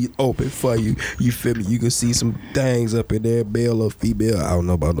gonna be open for you. You feel me? You can see some things up in there, male or female. I don't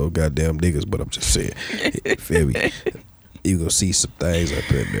know about no goddamn niggas, but I'm just saying, you feel me? You gonna see some things up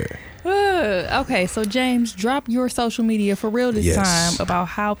in there. Okay, so James, drop your social media for real this Yes. time about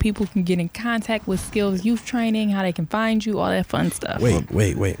how people can get in contact with Skills Youth Training, how they can find you, all that fun stuff.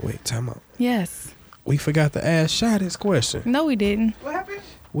 Wait. Time out. Yes. We forgot to ask Shy this question. No, we didn't. What happened?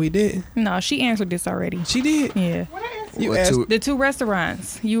 We did. No, she answered this already. She did. Yeah. What I answered? You What, asked. two- The 2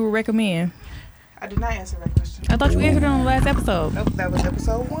 restaurants you would recommend. I did not answer that question. I thought you answered it on the last episode. Nope, that was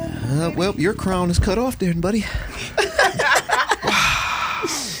episode 1. Well, your crown is cut off there, buddy.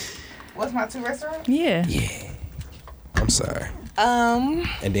 What's my 2 restaurants? Yeah. I'm sorry.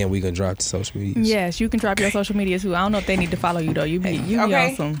 And then we gonna drop the social media. Yes, you can drop your social media too. I don't know if they need to follow you though. You be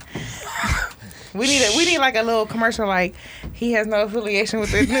Okay. awesome. We need like a little commercial like he has no affiliation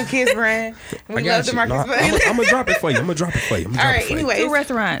with the New Kids brand. We love you. DeMarcus. No, I'm gonna drop it for you. I'm gonna drop it for you. All right, Two anyways.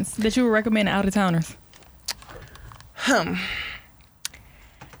 restaurants that you would recommend to out of towners. I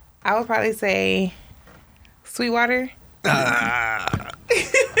would probably say Sweetwater.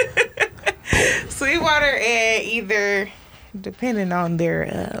 Sweetwater and either, depending on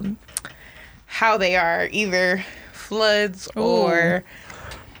their how they are, either floods or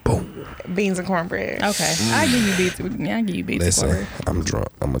beans and cornbread. Okay, I give you beats. Yeah, I give you beats. Listen, I'm drunk.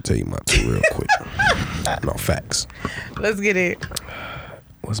 I'm gonna tell you my 2 real quick. No facts. Let's get it.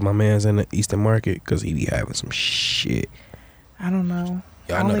 What's my man's in the Eastern Market? Cause he be having some shit. I don't know.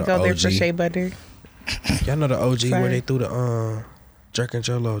 Y'all I know only the go there for OG? shea butter. Y'all know the OG Sorry. where they threw the Jerk and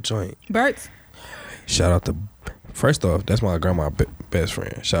Jolo joint. Bert's. Shout out to. First off, that's my grandma best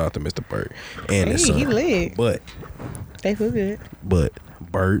friend. Shout out to Mr. Burt and his Hey, son. he lit. But They feel good.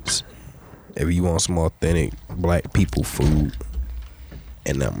 Burt's, if you want some authentic black people food,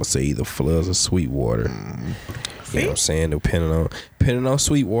 and I'm gonna say either Floods or Sweetwater. You know what I'm saying? Depending on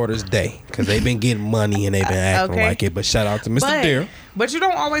Sweetwater's day, because they've been getting money and they've been acting Okay. like it. But shout out to Mr. Dare. But you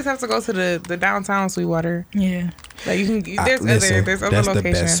don't always have to go to the downtown Sweetwater. Yeah. Like you can. There's Listen, there's other that's the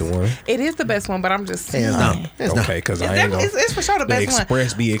locations. best one. It is the best one, but I'm just saying. Hands down. Hands down. Okay, because It's, I ain't definitely- gonna. it's for sure the The best one.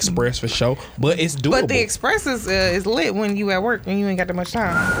 Express be Express for sure, but it's doable. But the Express is lit when you at work and you ain't got that much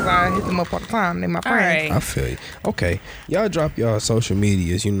time. 'Cause I hit them up all the time. They my All friends. right. I feel you. Okay, y'all drop y'all social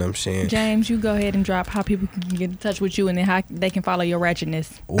medias. You know what I'm saying? James, you go ahead and drop how people can get in touch with you and then how they can follow your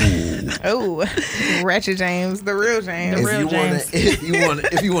ratchetness. Ooh, Oh, Ratchet James, the real James. The real James. If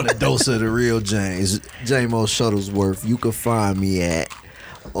you want a dose of the real James, J-Mo Shuttlesworth, you can find me at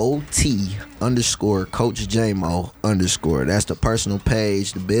OT_Coach J-Mo _. That's the personal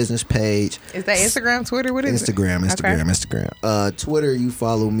page, the business page. Is that Instagram, Twitter? What is Instagram. Okay. Twitter, you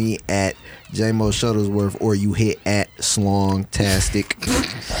follow me at J-Mo Shuttlesworth, or you hit at Slongtastic.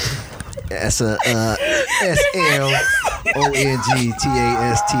 That's a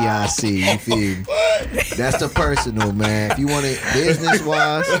SLONGTASTIC. You feel me? That's the personal, man. If you want it business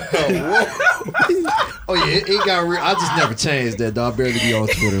wise. Oh yeah, it got real. I just never changed that, dog. I barely be on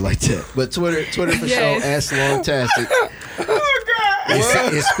Twitter like that. But Twitter for Yes. sure. Slongtastic. Oh God.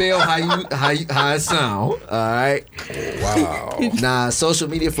 It's spelled how it sound. All right. wow. Nah, social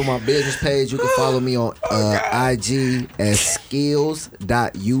media for my business page. You can follow me on IG as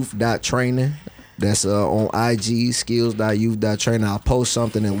skills.youth.training. That's on IG, skills.youth.training. I post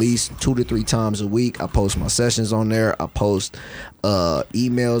something at least 2 to 3 times a week. I post my sessions on there. I post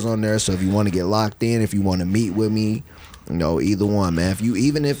emails on there. So if you want to get locked in, if you want to meet with me, you know, either one, man.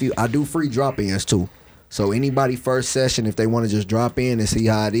 I do free drop-ins too. So anybody first session, if they want to just drop in and see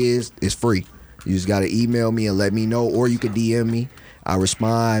how it is, it's free. You just got to email me and let me know, or you could DM me. I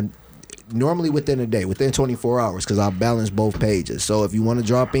respond normally within a day, within 24 hours, because I balance both pages. So if you want to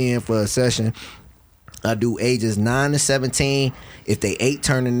drop in for a session, I do ages 9 to 17. If they 8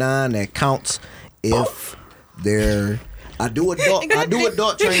 turning 9, that counts. If they're I do adult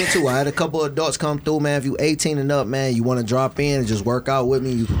training too. I had a couple of adults come through, man. If you 18 and up, man, you want to drop in and just work out with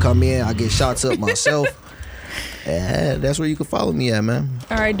me, you can come in. I get shots up myself. Yeah, that's where you can follow me at, man.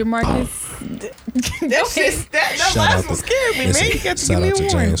 All right, DeMarcus. That Shout out last to one scared me, man. You got to give shout me out to a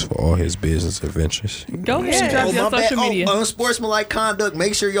warning. James for all his business adventures. Go ahead and drop your social media. Unsportsmanlike conduct.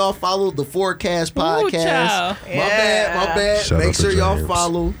 Make sure y'all follow the Forecast podcast. child. My bad. Shout Make out to sure y'all James.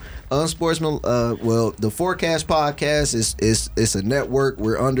 follow the Forecast podcast is a network.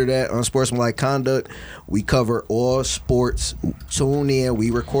 We're under that. Unsportsmanlike conduct. We cover all sports. Tune in.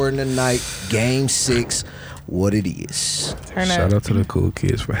 We recording tonight. Game 6. What it is. Turn Shout up. out to the cool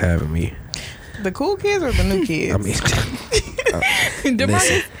kids for having me. The cool kids or the new kids? I mean,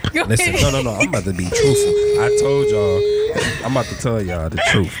 DeMarcus, go listen, ahead. no. I'm about to be truthful. I told y'all I'm about to tell y'all the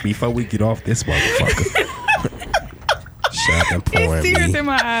truth before we get off this motherfucker. Shop been pouring Tears me. in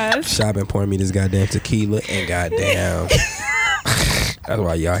my eyes. Shop been pouring me this goddamn tequila and goddamn. That's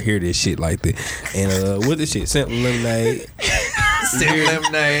why y'all hear this shit like this. And what this shit? Simple lemonade. Simple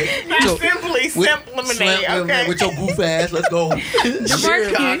lemonade. Simply simple lemonade. Okay. With your goof ass. Let's go.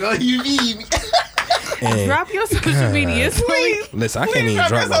 Chicago, you need me. And Drop your social media. Please. listen, I can't Please even drop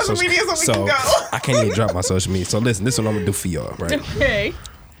drop my your social social media so we can go. I can't even drop my social media. So listen, this is what I'm gonna do for y'all, right? Okay.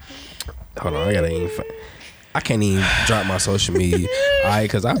 Hold on, I gotta even. I can't even drop my social media, alright?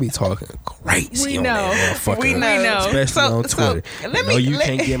 Because I be talking crazy We on know. that motherfucker. We know. Especially So- on Twitter. so, I let know me- you let-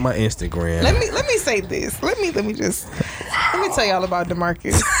 can't get my Instagram. Let me say this. Let me tell y'all about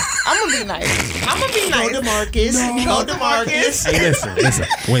DeMarcus. I'm gonna be nice. Go DeMarcus. Go DeMarcus. Hey, listen.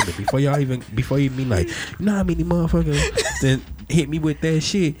 Wait a minute. Before you be like, you know how many motherfuckers then hit me with that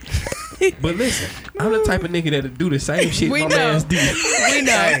shit. But listen, I'm the type of nigga that'll do the same shit We my know. man's did. We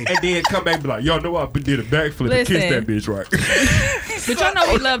know. And then come back and be like, y'all know I did a backflip and kiss Listen. that bitch, right? But y'all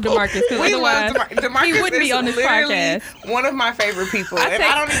know we love DeMarcus because We otherwise love DeMarcus. he wouldn't be is on this literally podcast. one of my favorite people, I and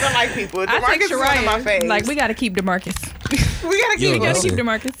take- I don't even like people. I DeMarcus take is one of my Shariah. faves. Like we got to keep DeMarcus. we gotta keep. Yo, We got to listen. keep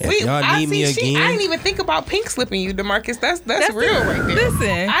DeMarcus. If y'all need me I again, didn't even think about pink slipping you, DeMarcus. That's real right there.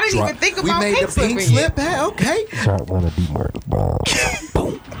 Listen. I didn't Drop. even think We about made pink the pink slipping you. slip. Hey, okay. drop one of DeMarcus bombs.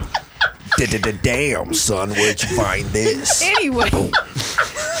 Boom. Damn, son, where'd you find this? Anyway.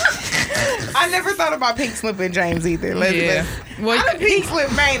 I never thought about pink slipping James either. Yeah. Well, I done pink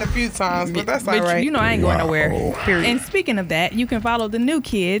slip Maine a few times, but that's all But right. you know I ain't going nowhere. Period. And speaking of that, you can follow the New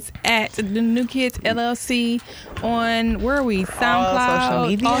Kids at the New Kids LLC on where are we? SoundCloud, social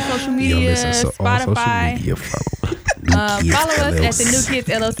media. all social media, Spotify. Follow us at the New Kids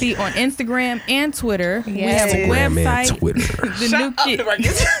LLC on Instagram and Twitter. We have a Yes. website. Twitter. The Shut New up, Kids.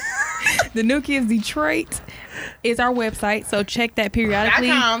 DeMarcus. The New Kids Detroit is our website, so check that periodically.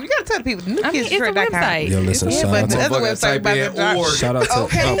 .com. You gotta tell the people. The New I mean, Kids it's a Detroit.com. website. Yo, listen, It's a shout But out the to other Motherfucker, website type about in to drop. org. Shout out to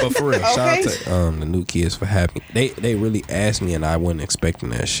Okay. no, but for real, shout Okay. out to the New Kids for having me. They really asked me and I wasn't expecting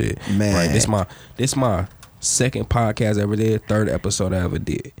that shit. Man. Right. This my second podcast I ever did, third episode I ever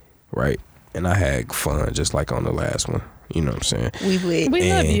did. Right. And I had fun just like on the last one. You know what I'm saying? We would. We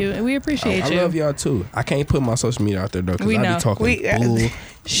love And you and we appreciate I you. love y'all too. I can't put my social media out there though because We I know. be talking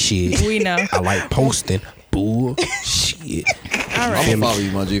bullshit. We know. I like posting bullshit. All I'm right. gonna follow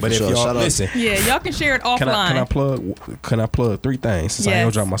you, my G, for But if sure. y'all Shout out. listen, Yeah, y'all can share it offline. can I plug three things? Since I ain't Yes.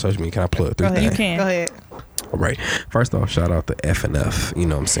 gonna drop my social media, can I plug three Go things? ahead. You can. Go ahead. All right. First off, shout out to F&F. You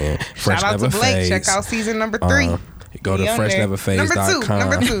know what I'm saying? Shout out to Blake. Check out season number 3. Go to He on there. freshneverphase.com.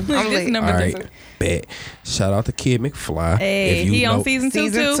 Number two. I'm This lit. number All two. right. Bet. Shout out to Kid McFly. Hey, if you he know, on season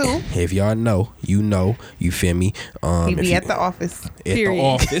two too. 2. If y'all know, you know. You feel me? He if be you- at the office. at the Period.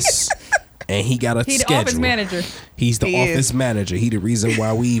 office. And he got a He the schedule. office manager. He's the He office is. manager. He the reason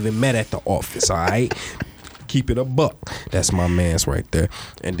why we even met at the office. All right. Keep it a buck. That's my man's right there.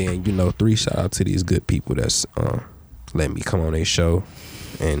 And then 3 shout out to these good people that's letting me come on their show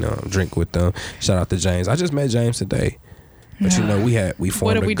and drink with them. Shout out to James. I just met James today. But we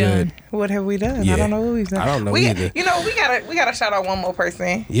formed have a we good done? What have we done? Yeah. I don't know what we've done. I don't know we, either. We gotta shout out one more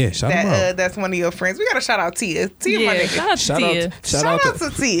person. Yeah, shout him out. That's one of your friends. We gotta shout out Tia. Tia, my Yeah, nigga. shout out to Shout Tia. out, Shout out to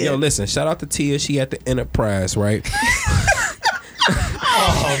Tia. Yo, listen, shout out to Tia. She at the Enterprise, right?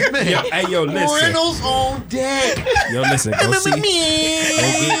 Oh, man. Yo, listen. Reynolds on deck. Yo,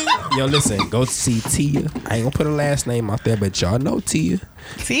 listen, go see Tia. I ain't gonna put her last name out there, but y'all know Tia.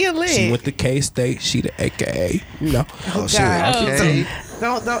 Tia lit. She went to K-State. She the AKA, Oh, shit. God. Okay.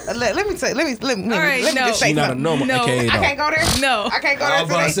 Don't let me say. Let me All right, let me no. just say She not a something. normal No. AKA I though. can't go there. No. I can't go I there was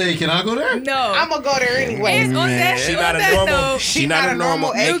about to today. say, can I go there? No. I'm gonna go there anyway. And on that, She on not a that normal. note, She not a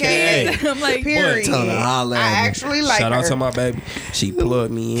normal AKA. I'm like, Period. Tell her to holla I at me. actually like Shout her. out to my baby. She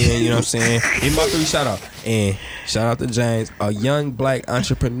plugged me in. You know what I'm saying? Give my 3 shout out. And shout out to James, a young black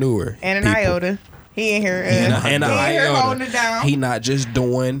entrepreneur. and an people. iota. He in here. And he in an here iota. holding it down. He not just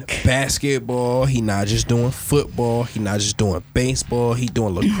doing basketball. He not just doing football. He not just doing baseball. He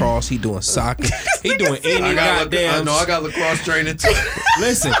doing lacrosse. He doing soccer. He doing any I goddamn. got lacrosse training too.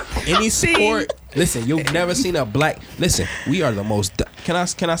 Listen, any sport. Listen, you've never seen a black. Listen, we are the most. Can I? I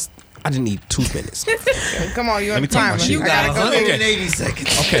just need 2 minutes. Come on, you Let on me the talk my timer. shit. I You gotta got go. 180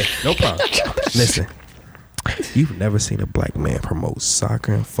 seconds. Okay, no problem. Listen, you've never seen a black man promote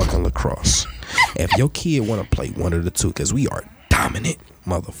soccer and fucking lacrosse. If your kid want to play one of the two, because we are dominant,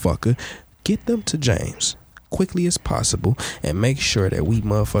 motherfucker, get them to James quickly as possible and make sure that we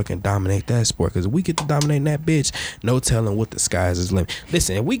motherfucking dominate that sport. Because if we get to dominate that bitch, no telling what the skies is limit.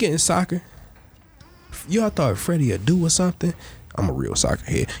 Listen, if we get in soccer, y'all thought Freddie would do or something? I'm a real soccer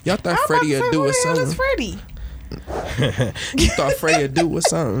head. Y'all thought Freddie would do or Who the hell is something? Freddie? You thought Freya do was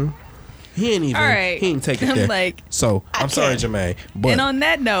something. He ain't even. All right. He ain't take it I'm there. like, so I'm sorry, Jermaine. But and on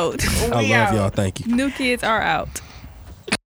that note, I love We out. y'all. Thank you. new kids are out.